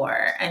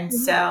before. And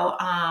so,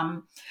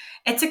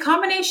 it's a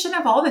combination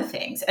of all the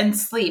things. And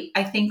sleep,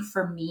 I think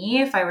for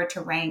me, if I were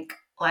to rank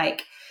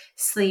like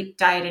sleep,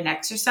 diet, and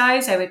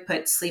exercise, I would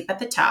put sleep at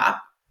the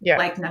top,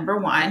 like number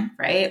one,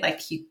 right?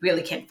 Like you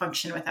really can't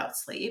function without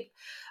sleep.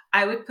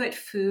 I would put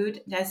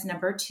food as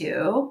number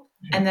two,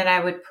 and then I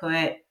would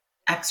put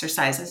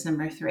exercise as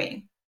number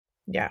three.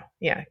 Yeah.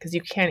 Because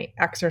you can't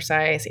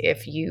exercise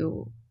if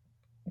you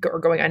are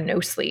going on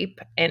no sleep,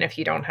 and if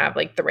you don't have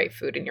like the right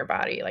food in your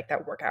body, like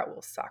that workout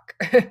will suck.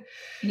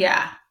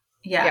 Yeah.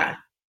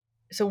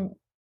 So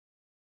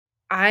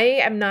I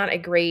am not a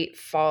great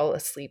fall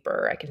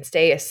asleeper. I can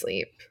stay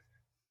asleep.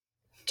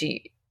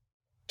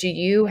 Do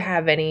you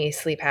have any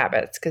sleep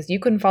habits? Because you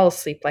can fall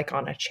asleep like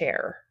on a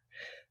chair.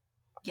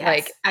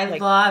 Yes, I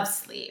love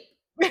sleep.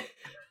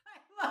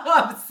 I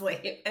love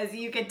sleep, as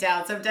you can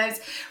tell. Sometimes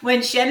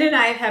when Shen and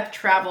I have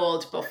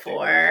traveled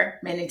before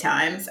many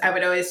times,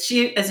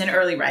 she is an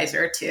early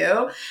riser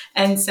too.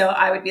 And so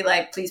I would be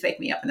like, please wake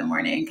me up in the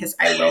morning because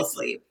I will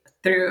sleep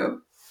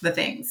through the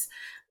things.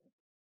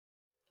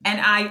 And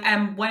I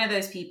am one of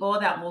those people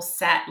that will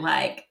set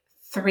like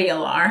 3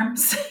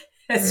 alarms,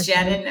 as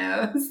Shannon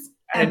knows.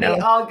 And they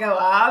all go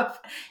off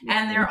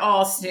and they're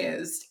all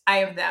snoozed. I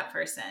am that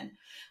person.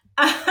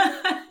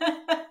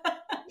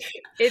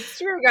 It's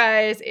true,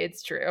 guys.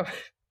 It's true.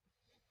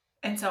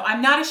 And so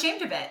I'm not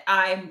ashamed of it.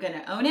 I'm going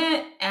to own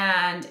it,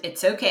 and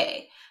it's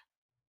okay.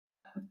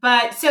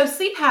 But so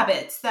sleep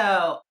habits,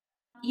 though,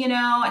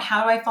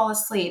 how do I fall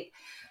asleep?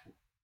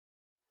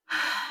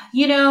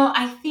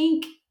 I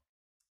think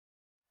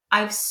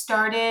I've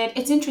started,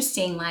 it's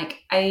interesting. Like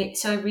I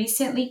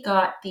recently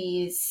got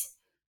these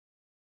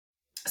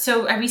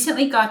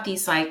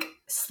like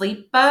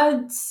sleep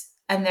buds,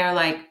 and they're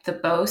like the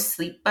Bose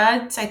sleep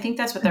buds. I think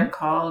that's what they're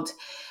called,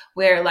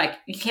 where like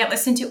you can't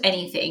listen to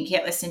anything. You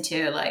can't listen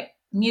to like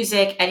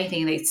music,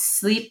 anything.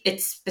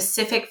 It's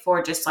specific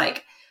for just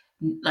like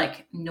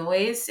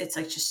noise. It's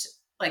like just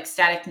like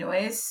static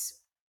noise.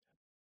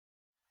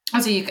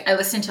 So I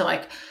listen to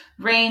like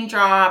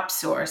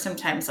raindrops, or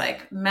sometimes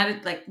like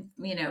like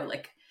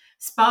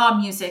spa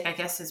music, I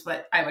guess is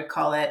what I would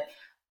call it.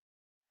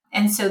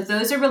 And so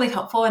those are really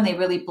helpful, and they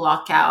really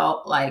block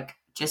out like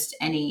just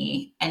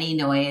any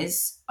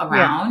noise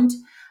around,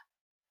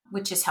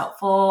 which is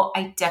helpful.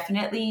 I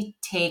definitely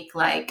take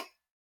like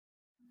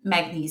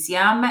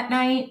magnesium at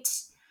night,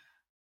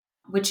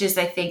 which is,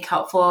 I think,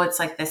 helpful. It's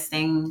like this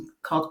thing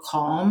called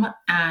Calm.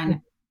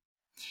 And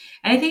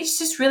I think it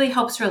just really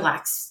helps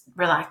relax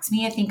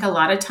me. I think a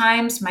lot of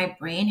times my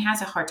brain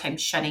has a hard time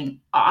shutting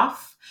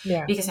off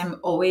because I'm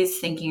always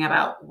thinking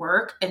about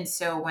work. And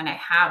so when I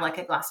have like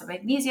a glass of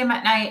magnesium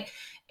at night,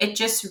 it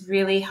just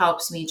really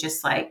helps me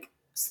just like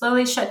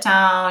slowly shut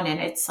down. And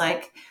it's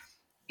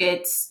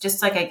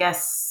just like, I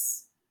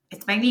guess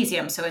it's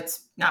magnesium, so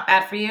it's not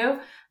bad for you.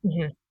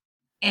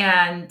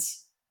 And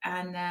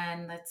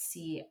then let's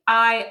see,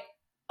 I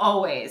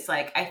always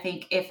I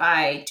think if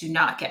I do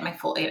not get my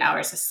full 8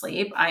 hours of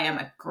sleep, I am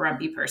a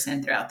grumpy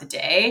person throughout the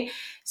day.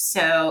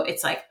 So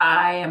it's like,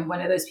 I am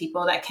one of those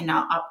people that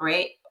cannot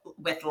operate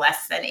with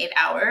less than 8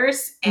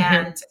 hours.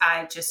 And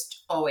I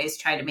just always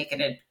try to make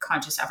it a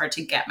conscious effort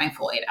to get my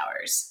full 8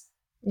 hours.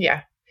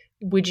 Yeah.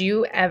 Would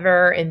you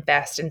ever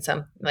invest in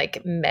some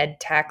like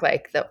med tech,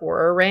 like the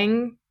Oura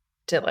Ring,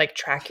 to like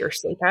track your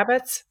sleep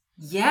habits?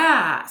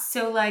 Yeah.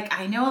 So like,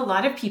 I know a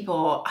lot of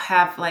people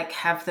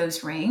have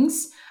those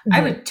rings.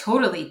 I would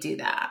totally do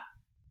that.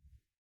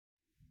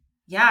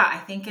 Yeah. I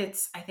think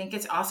it's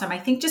awesome. I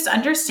think just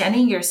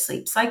understanding your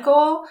sleep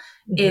cycle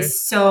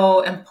is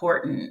so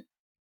important.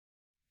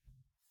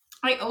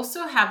 I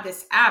also have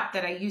this app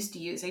that I used to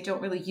use. I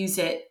don't really use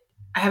it.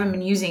 I haven't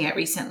been using it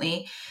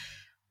recently,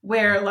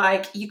 where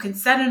like you can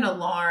set an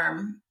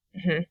alarm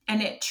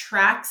and it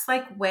tracks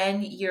like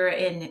when you're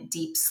in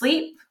deep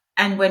sleep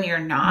and when you're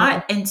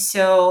not. And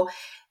so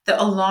the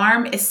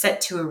alarm is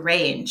set to a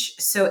range.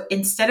 So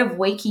instead of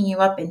waking you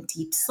up in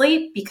deep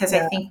sleep, because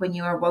I think when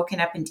you are woken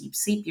up in deep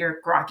sleep, you're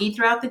groggy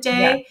throughout the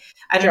day.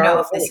 I don't know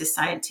if this is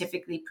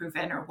scientifically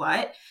proven or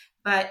what,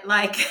 but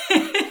like,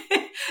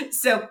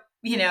 so,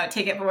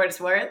 take it for what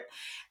it's worth.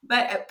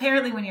 But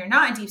apparently when you're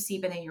not in deep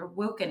sleep and then you're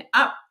woken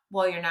up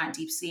while you're not in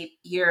deep sleep,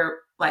 you're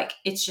like,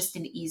 it's just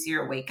an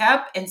easier wake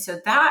up. And so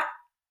that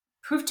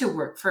proved to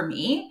work for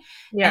me.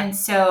 Yeah. And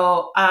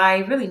so I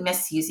really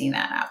miss using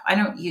that app. I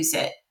don't use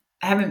it.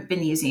 I haven't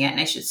been using it, and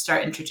I should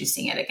start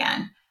introducing it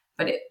again.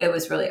 But it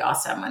was really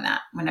awesome when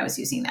I was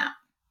using that.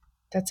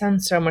 That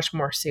sounds so much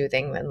more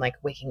soothing than like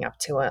waking up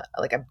to a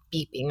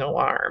beeping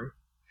alarm.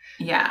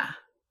 Yeah.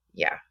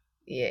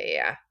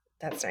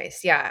 That's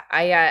nice. Yeah.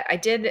 I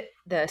did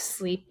the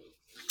sleep,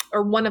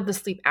 or one of the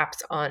sleep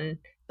apps on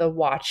the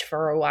watch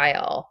for a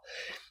while,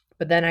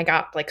 but then I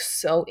got like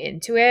so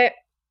into it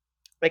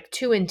like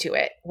too into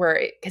it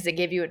because it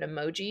gave you an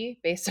emoji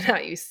based on how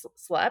you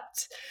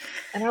slept.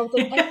 And I was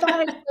like, I thought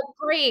I slept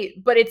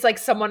great, but it's like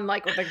someone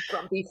like with a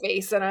grumpy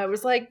face. And I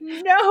was like,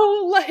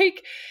 no,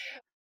 like,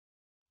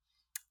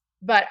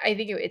 but I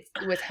think it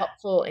was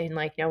helpful in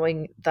like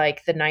knowing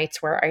like the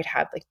nights where I'd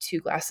have like 2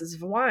 glasses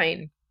of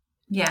wine.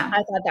 Yeah. I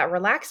thought that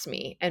relaxed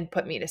me and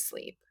put me to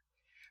sleep.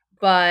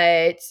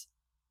 But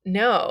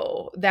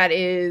no, that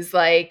is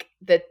like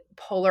the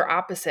polar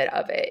opposite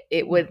of it.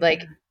 It would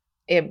like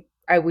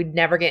I would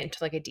never get into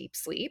like a deep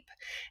sleep,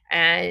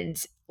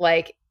 and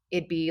like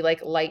it'd be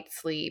like light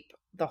sleep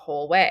the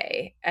whole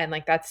way. And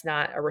like that's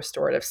not a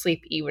restorative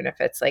sleep, even if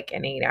it's like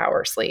an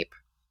 8-hour sleep.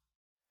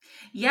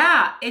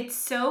 Yeah, it's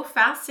so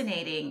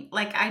fascinating.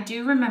 Like I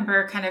do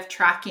remember kind of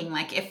tracking,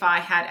 like if I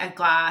had a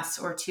glass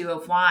or 2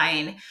 of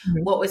wine,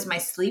 Mhm. what was my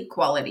sleep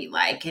quality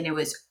like? And it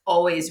was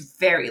always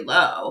very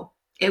low.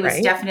 It was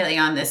Right? definitely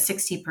on the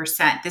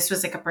 60%. This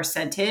was like a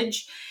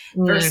percentage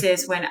Mm,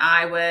 versus when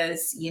I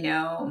was,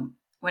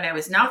 when I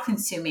was not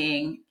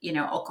consuming,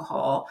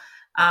 alcohol,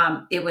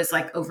 it was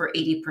like over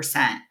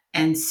 80%.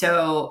 And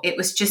so it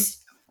was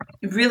just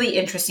really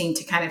interesting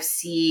to kind of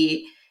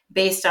see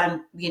based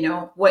on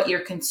what you're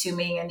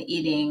consuming and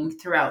eating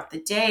throughout the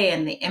day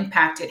and the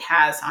impact it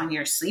has on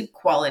your sleep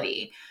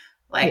quality.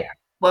 Like, yeah.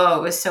 whoa,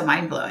 it was so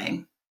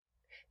mind-blowing.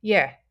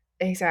 Yeah.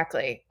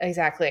 Exactly.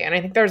 Exactly. And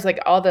I think there's like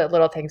all the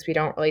little things we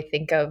don't really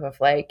think of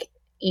like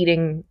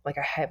eating like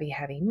a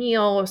heavy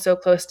meal so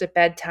close to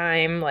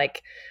bedtime,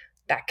 like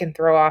that can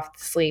throw off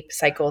the sleep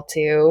cycle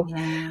too.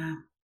 Yeah.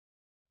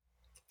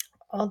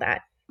 All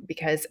that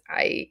because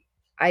I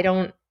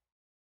don't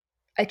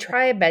I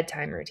try a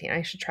bedtime routine.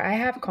 I should try. I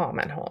have Calm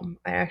at home.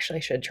 I actually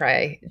should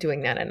try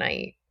doing that at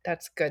night.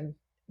 That's good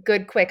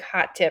quick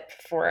hot tip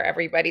for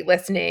everybody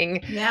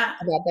listening Yeah.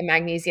 about the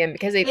magnesium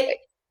because It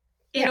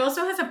it yeah.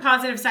 also has a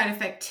positive side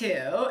effect too.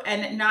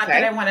 And not that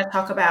Okay. I want to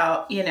talk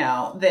about,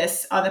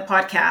 this on the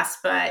podcast,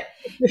 but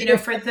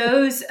for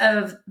those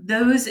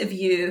of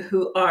you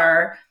who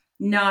are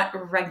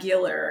not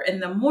regular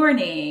in the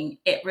morning,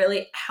 it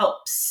really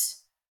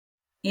helps,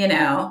 you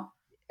know,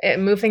 It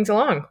move things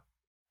along.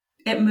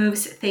 it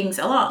moves things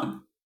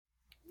along.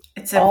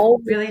 It's a All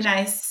really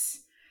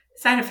nice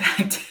side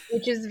effect.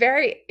 which is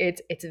very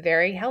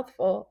very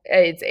helpful.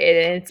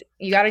 It's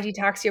you got to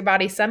detox your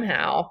body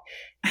somehow.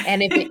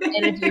 And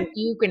if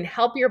you can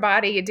help your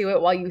body do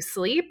it while you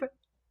sleep,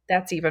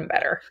 that's even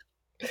better.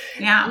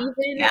 Yeah.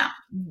 Even Yeah.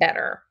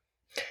 better.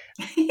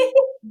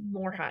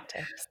 More hot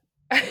tips.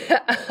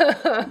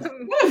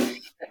 Um,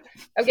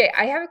 okay,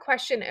 I have a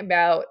question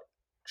about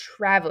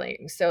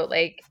traveling. So,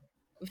 like,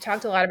 we've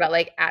talked a lot about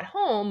like at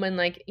home and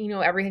like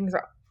everything's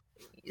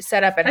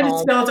set up at I just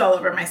home. spilled all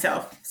over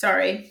myself.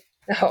 Sorry.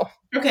 No,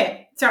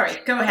 Okay. Sorry.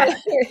 Go ahead.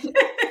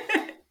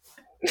 I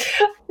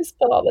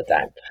spill all the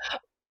time.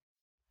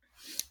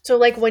 So,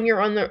 like, when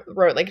you're on the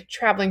road, like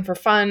traveling for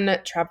fun,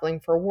 traveling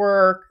for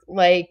work,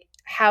 like,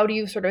 how do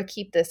you sort of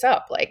keep this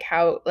up? Like,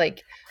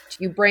 do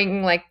you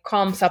bring like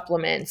calm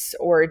supplements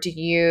or do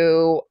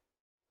you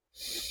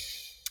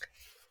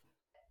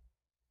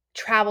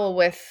travel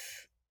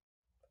with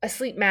a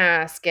sleep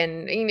mask?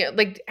 And,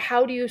 like,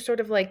 how do you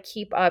sort of like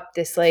keep up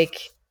this like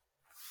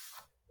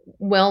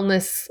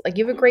wellness? Like,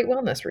 you have a great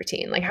wellness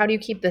routine. Like, how do you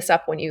keep this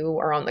up when you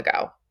are on the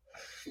go?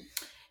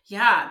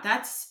 Yeah,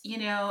 that's,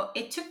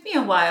 it took me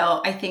a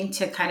while, I think,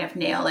 to kind of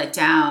nail it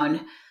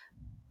down.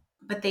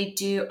 But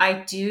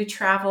I do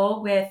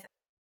travel with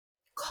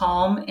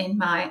Calm in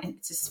my, and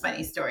it's a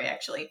funny story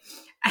actually.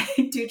 I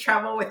do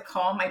travel with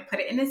Calm. I put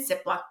it in a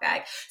Ziploc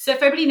bag. So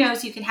if everybody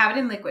knows, you can have it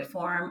in liquid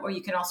form or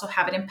you can also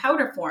have it in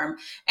powder form.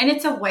 And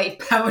it's a white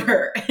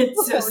powder. And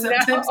so Oh,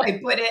 sometimes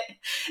no.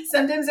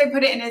 sometimes I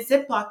put it in a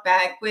Ziploc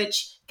bag,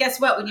 which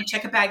guess what? When you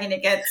check a bag and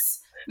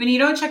when you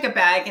don't check a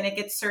bag and it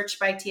gets searched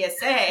by TSA,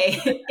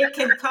 it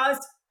can cause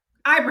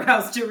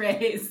eyebrows to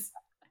raise.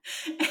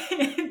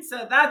 And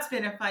so that's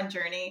been a fun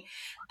journey.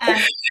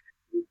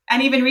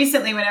 And even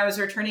recently, when I was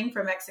returning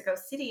from Mexico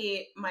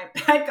City, my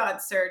bag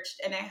got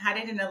searched and I had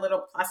it in a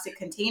little plastic Oh,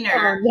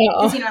 container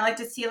because, no. I like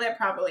to seal it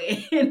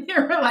properly. And they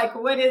were like,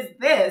 what is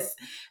this?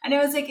 And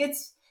I was like,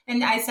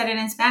 and I said it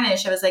in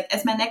Spanish. I was like,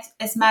 es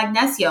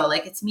magnesio,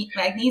 like it's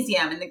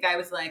magnesium. And the guy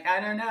was like, I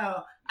don't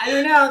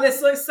know.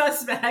 This looks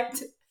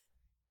suspect.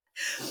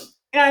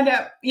 And,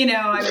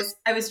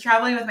 I was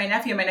traveling with my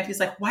nephew. My nephew's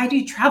like, why do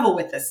you travel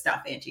with this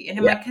stuff, Angie? And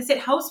I'm Yeah. like, because it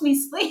helps me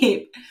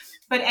sleep.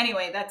 But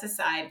anyway, that's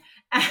aside.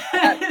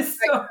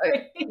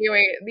 Sorry.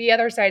 Anyway, the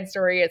other side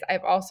story is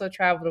I've also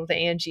traveled with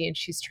Angie and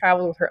she's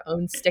traveled with her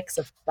own sticks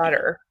of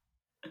butter.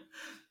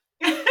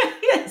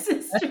 Yes,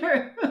 it's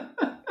true.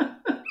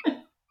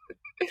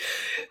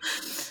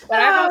 But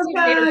I've Oh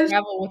also made her gosh,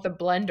 travel with a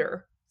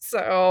blender.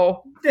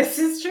 So this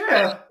is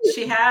true.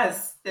 She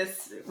has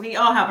this. We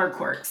all have our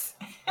quirks.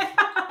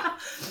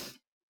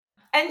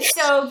 And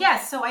so,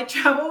 yes, so I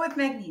travel with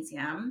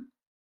magnesium.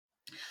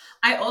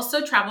 I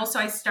also travel. So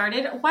I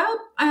started a while,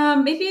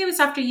 maybe it was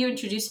after you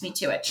introduced me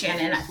to it,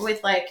 Shannon,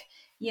 with like,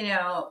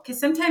 because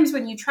sometimes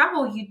when you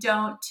travel, you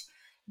don't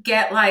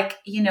get like,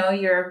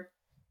 your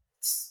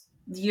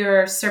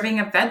your serving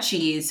of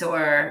veggies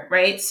or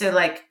right. So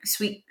like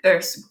sweet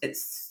or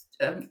it's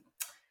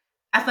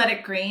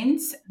athletic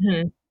greens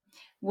Mhm.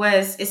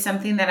 is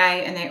something that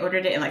I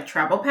ordered it in like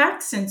travel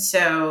packs. And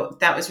so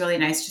that was really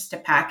nice just to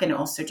pack and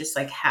also just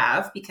like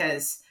have,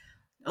 because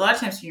a lot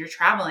of times when you're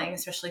traveling,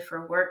 especially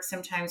for work,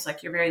 sometimes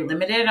like you're very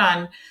limited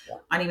on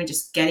even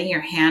just getting your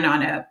hand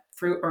on a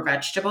fruit or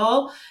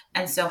vegetable.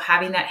 And so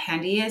having that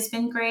handy has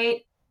been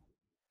great.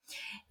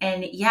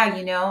 And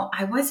yeah,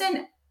 I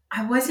wasn't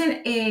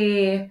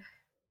a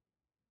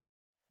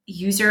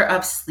user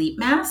of sleep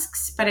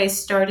masks, but I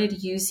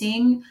started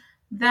using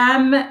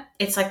them.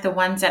 It's like the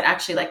ones that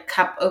actually like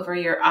cup over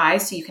your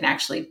eyes so you can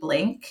actually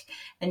blink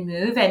and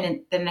move.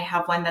 And then I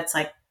have one that's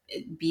like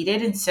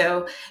beaded. And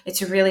so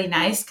it's really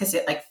nice because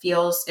it like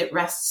it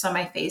rests on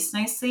my face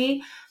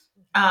nicely.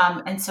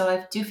 And so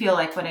I do feel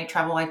like when I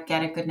travel, I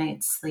get a good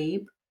night's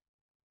sleep.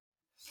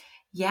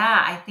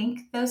 Yeah, I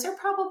think those are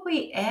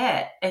probably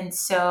it. And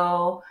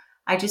so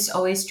I just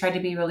always try to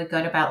be really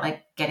good about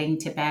like getting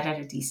to bed at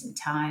a decent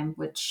time,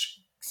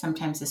 which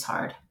sometimes is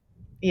hard.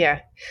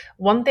 Yeah.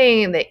 One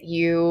thing that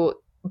you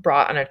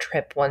brought on a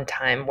trip one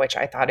time, which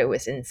I thought it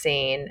was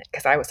insane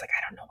because I was like,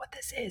 I don't know what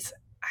this is.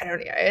 I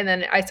don't, and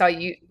then I saw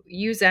you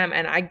use them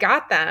and I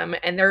got them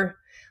and they're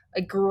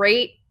a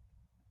great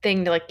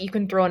thing to like, you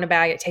can throw in a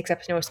bag. It takes up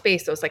no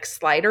space. Those like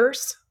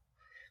sliders.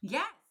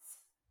 Yes.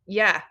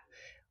 Yeah.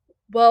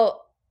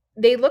 Well,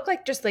 they look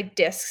like just like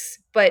discs,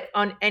 but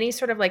on any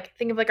sort of like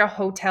think of like a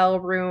hotel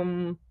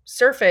room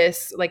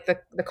surface, like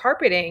the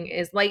carpeting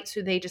is light,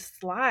 so they just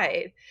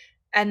slide.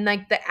 And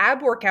like the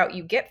ab workout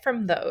you get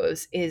from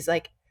those is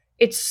like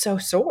it's so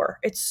sore.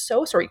 It's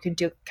so sore. You can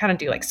do kind of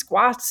do like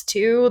squats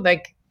too.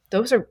 Like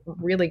those are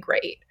really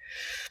great.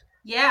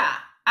 Yeah.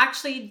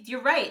 Actually,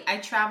 you're right. I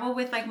travel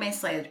with like my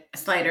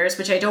sliders,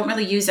 which I don't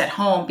really use at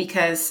home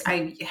because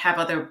I have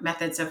other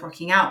methods of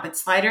working out, but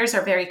sliders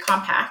are very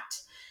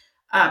compact.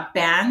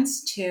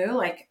 Bands too,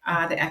 like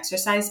the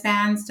exercise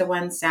bands, the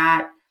ones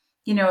that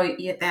they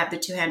have the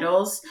two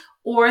handles,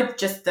 or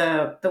just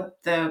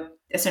the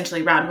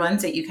essentially round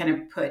ones that you kind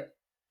of put.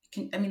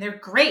 I mean, they're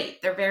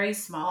great. They're very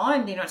small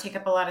and they don't take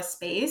up a lot of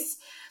space.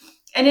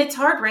 And it's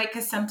hard, right?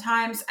 Because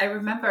sometimes I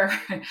remember,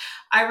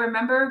 I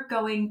remember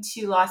going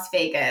to Las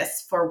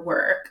Vegas for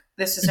work.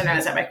 This was when I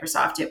was at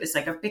Microsoft. It was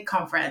like a big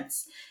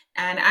conference,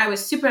 and I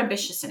was super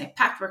ambitious and I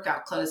packed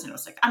workout clothes and I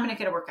was like, I'm going to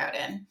get a workout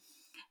in.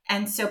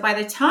 And so by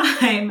the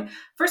time,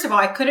 first of all,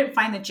 I couldn't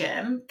find the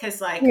gym because,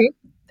 like, Mhm.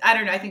 I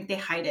don't know, I think they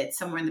hide it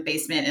somewhere in the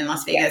basement in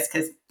Las Yeah. Vegas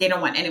because they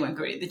don't want anyone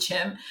going to the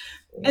gym.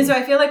 And Mhm. so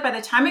I feel like by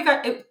the time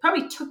it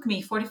probably took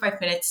me 45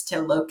 minutes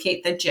to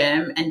locate the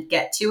gym and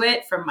get to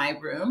it from my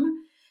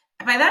room.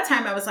 By that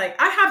time, I was like,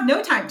 I have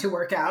no time to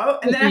work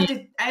out. And then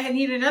Mhm. I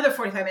need another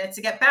 45 minutes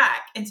to get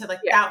back. And so, like,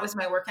 Yeah, that was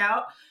my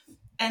workout.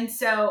 And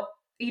so,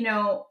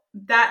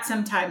 that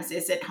sometimes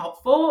isn't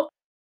helpful.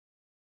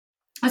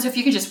 So if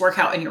you can just work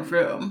out in your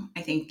room,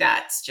 I think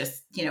that's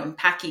just,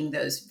 packing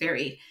those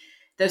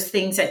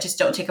things that just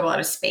don't take up a lot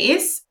of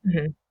space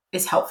Mhm.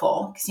 is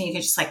helpful because you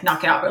can just like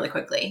knock it out really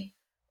quickly.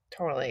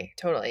 Totally,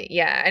 totally.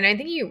 Yeah, and I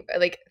think you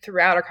like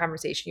throughout our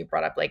conversation you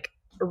brought up like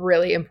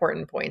really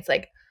important points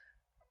like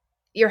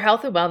your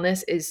health and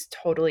wellness is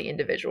totally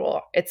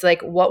individual. It's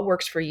like what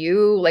works for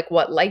you, like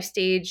what life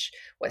stage,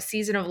 what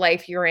season of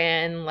life you're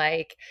in,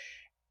 like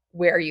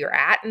where you're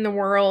at in the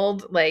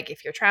world, like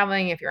if you're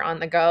traveling, if you're on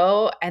the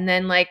go, and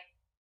then like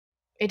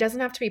it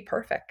doesn't have to be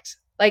perfect.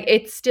 Like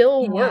it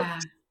still Yeah.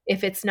 works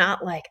if it's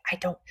not like I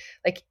don't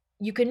like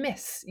you can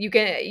miss. You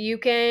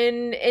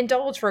can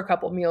indulge for a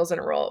couple meals in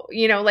a row.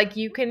 Like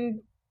you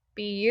can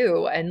be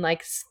you and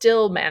like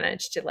still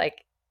manage to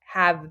like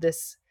have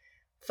this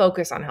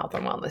focus on health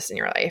and wellness in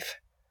your life.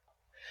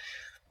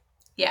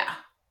 Yeah, Yeah.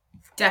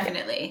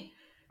 definitely.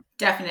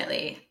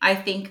 Definitely. I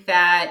think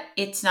that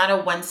it's not a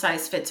one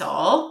size fits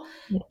all,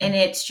 and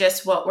Mhm. it's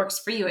just what works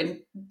for you.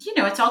 And,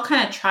 it's all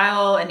kind of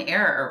trial and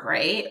error,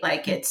 right?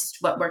 Like it's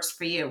what works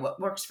for you, what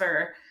works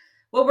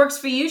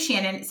for you,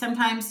 Shannon.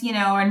 Sometimes,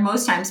 and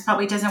most times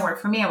probably doesn't work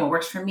for me. And what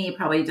works for me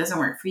probably doesn't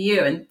work for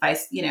you. And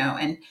vice,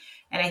 and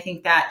I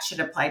think that should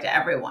apply to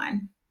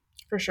everyone.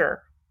 For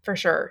sure. For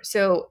sure.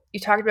 So you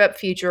talked about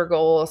future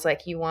goals,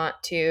 like you want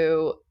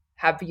to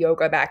have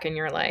yoga back in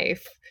your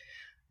life.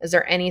 Is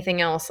there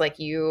anything else like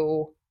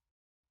you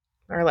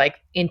are like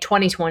in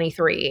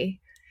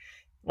 2023,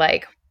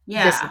 like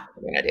this is Yeah.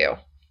 what I'm gonna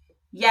do?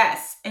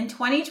 Yes. In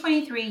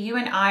 2023, you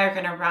and I are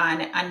going to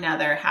run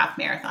another half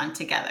marathon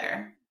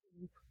together.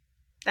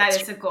 That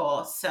That's is a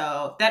goal.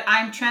 So that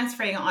I'm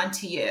transferring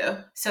onto you.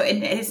 So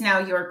it is now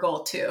your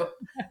goal too.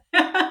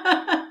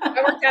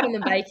 I worked out on the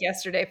bike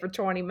yesterday for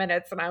 20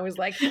 minutes and I was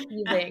like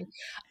heaving.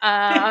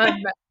 Um,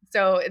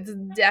 so it's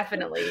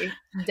definitely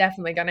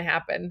gonna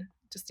happen.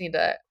 Just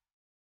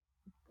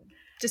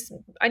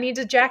I need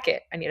a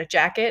jacket. I need a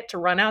jacket to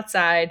run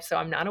outside so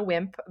I'm not a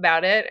wimp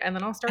about it, and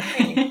then I'll start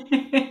training.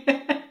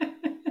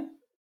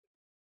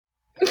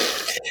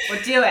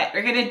 We'll do it.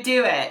 We're going to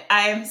do it.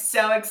 I am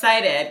so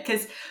excited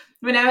because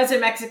when I was in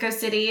Mexico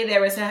City,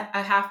 there was a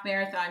half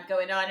marathon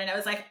going on, and I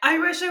was like, I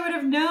wish I would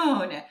have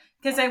known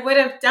because I would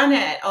have done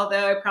it,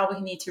 although I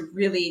probably need to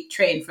really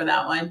train for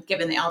that one,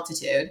 given the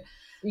altitude.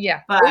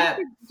 Yeah. But Or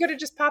you could have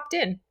just popped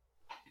in.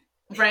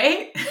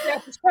 Right? Yeah,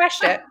 just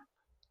crashed it.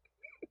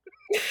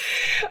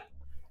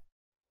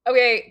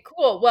 Okay,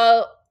 cool.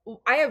 Well,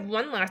 I have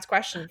one last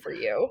question for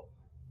you.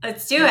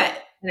 Let's do it.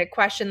 And a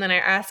question that I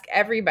ask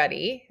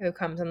everybody who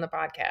comes on the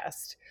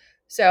podcast.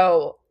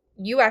 So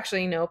you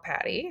actually know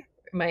Patty,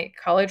 my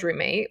college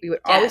roommate. We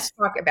would always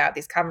talk about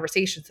these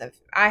conversations of,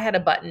 if I had a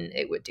button,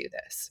 it would do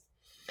this.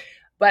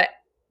 But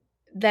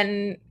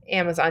then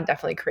Amazon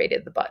definitely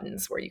created the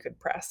buttons where you could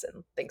press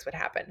and things would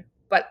happen.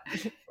 But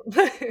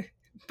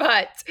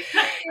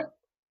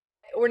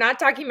we're not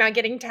talking about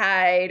getting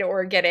tied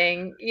or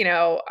getting,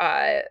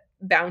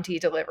 bounty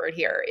delivered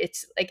here.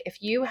 It's like,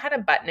 if you had a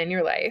button in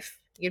your life,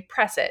 you'd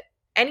press it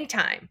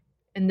anytime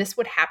and this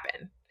would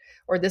happen,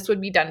 or this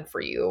would be done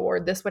for you, or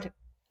this would,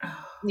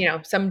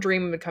 some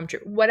dream would come true.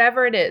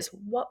 Whatever it is,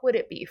 what would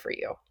it be for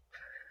you?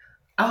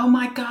 Oh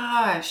my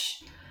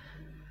gosh.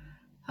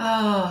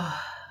 Oh,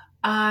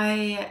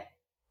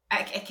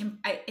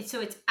 so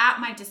it's at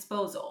my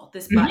disposal,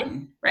 this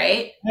button,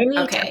 right?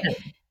 Okay.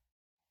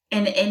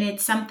 And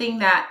it's something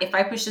that if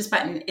I push this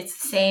button, it's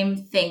the same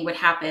thing would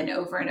happen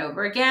over and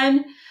over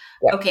again.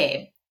 Yep.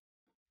 Okay.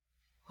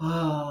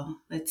 Oh,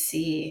 let's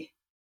see.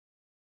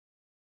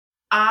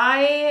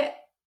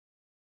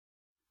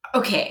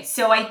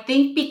 So I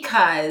think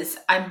because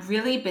I'm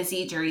really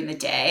busy during the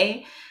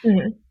day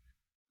and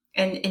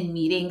in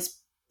meetings,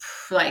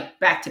 like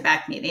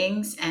back-to-back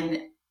meetings,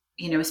 and,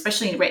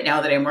 especially right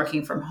now that I'm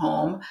working from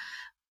home,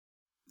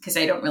 because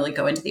I don't really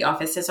go into the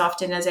office as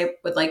often as I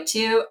would like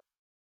to,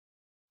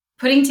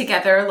 putting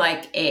together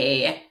like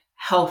a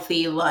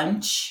healthy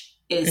lunch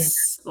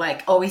is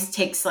like always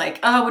takes like,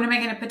 oh, what am I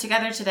going to put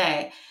together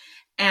today?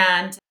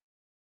 And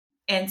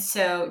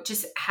so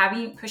just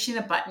pushing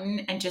the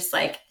button and just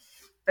like,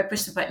 if I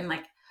push the button,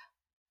 like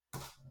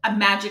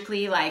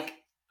magically like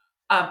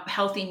a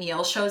healthy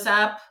meal shows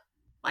up,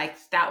 like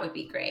that would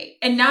be great.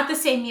 And not the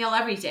same meal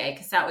every day,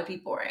 because that would be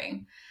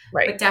boring.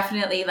 Right. But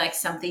definitely like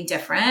something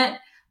different.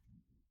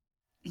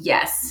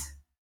 Yes.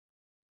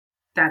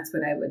 That's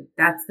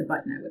the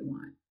button I would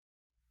want.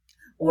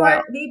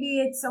 Or maybe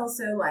it's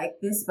also like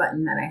this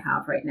button that I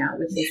have right now,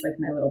 which is like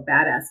my little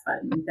badass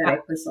button that I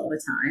push all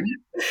the time.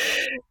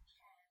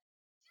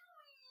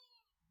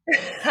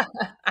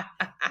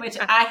 Which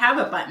I have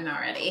a button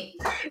already.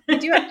 You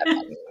do have that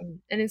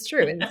button, and it's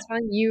true, and it's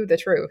telling you the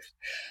truth.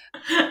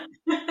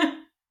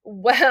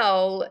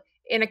 Well,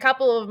 in a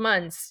couple of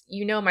months,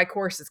 my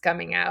course is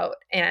coming out,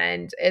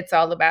 and it's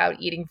all about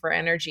eating for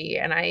energy.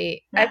 And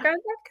I've got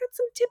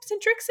some tips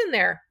and tricks in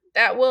there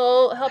that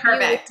will help you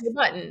with the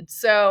button.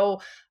 So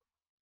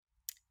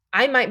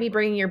I might be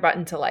bringing your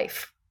button to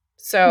life.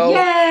 So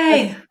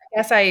yay! I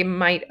guess I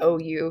might owe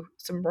you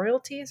some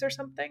royalties or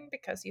something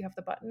because you have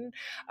the button.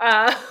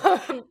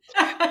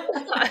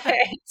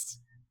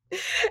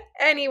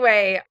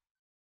 Anyway,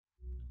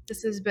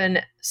 this has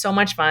been so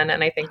much fun,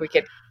 and I think we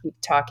could keep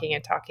talking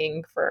and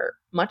talking for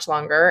much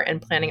longer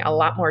and planning a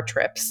lot more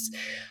trips.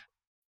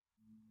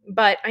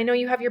 But I know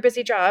you have your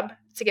busy job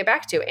to get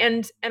back to,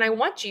 and I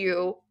want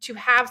you to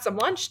have some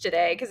lunch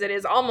today because it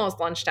is almost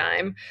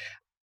lunchtime.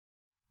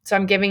 So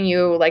I'm giving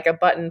you like a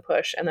button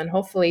push, and then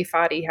hopefully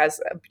Fadi has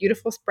a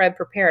beautiful spread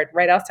prepared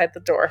right outside the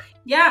door.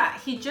 Yeah,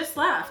 he just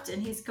left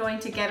and he's going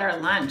to get our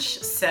lunch.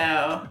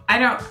 So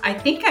I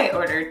think I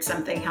ordered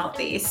something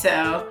healthy.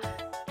 So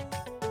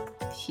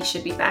he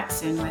should be back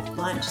soon with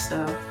lunch.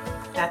 So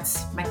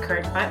that's my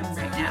current button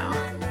right now.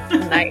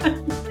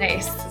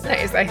 Nice.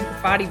 I have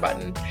a Fadi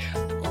button.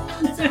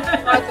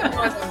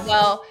 Awesome.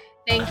 Well,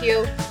 thank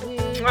you.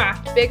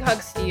 Mwah. Big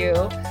hugs to you.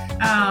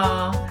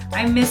 Oh,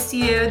 I missed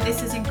you.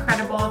 This is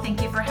incredible.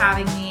 Thank you for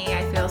having me.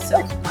 I feel so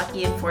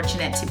lucky and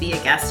fortunate to be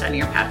a guest on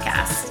your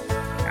podcast.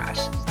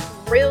 Gosh,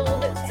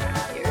 thrilled to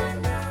have you.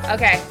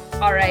 Okay.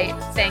 All right.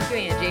 Thank you,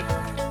 Angie.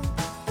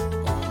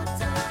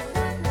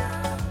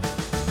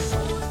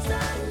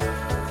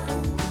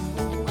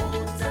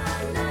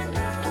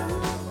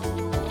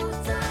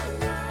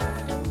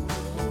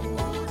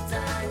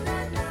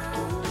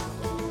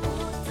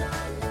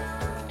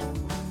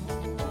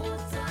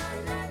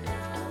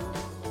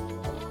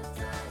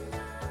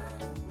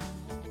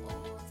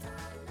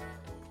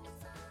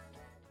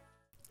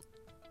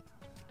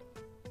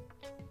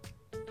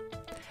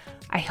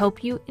 I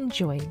hope you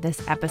enjoyed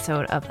this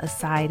episode of A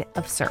Side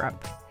of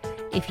Syrup.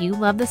 If you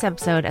love this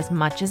episode as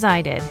much as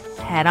I did,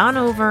 head on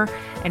over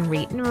and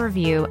rate and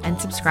review and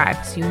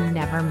subscribe so you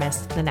never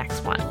miss the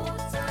next one.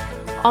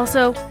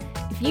 Also,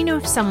 if you know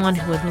of someone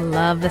who would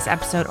love this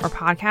episode or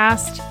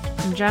podcast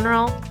in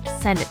general,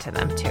 send it to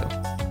them too.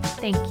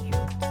 Thank you.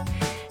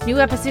 New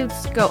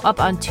episodes go up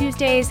on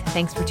Tuesdays.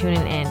 Thanks for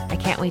tuning in. I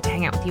can't wait to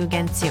hang out with you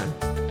again soon.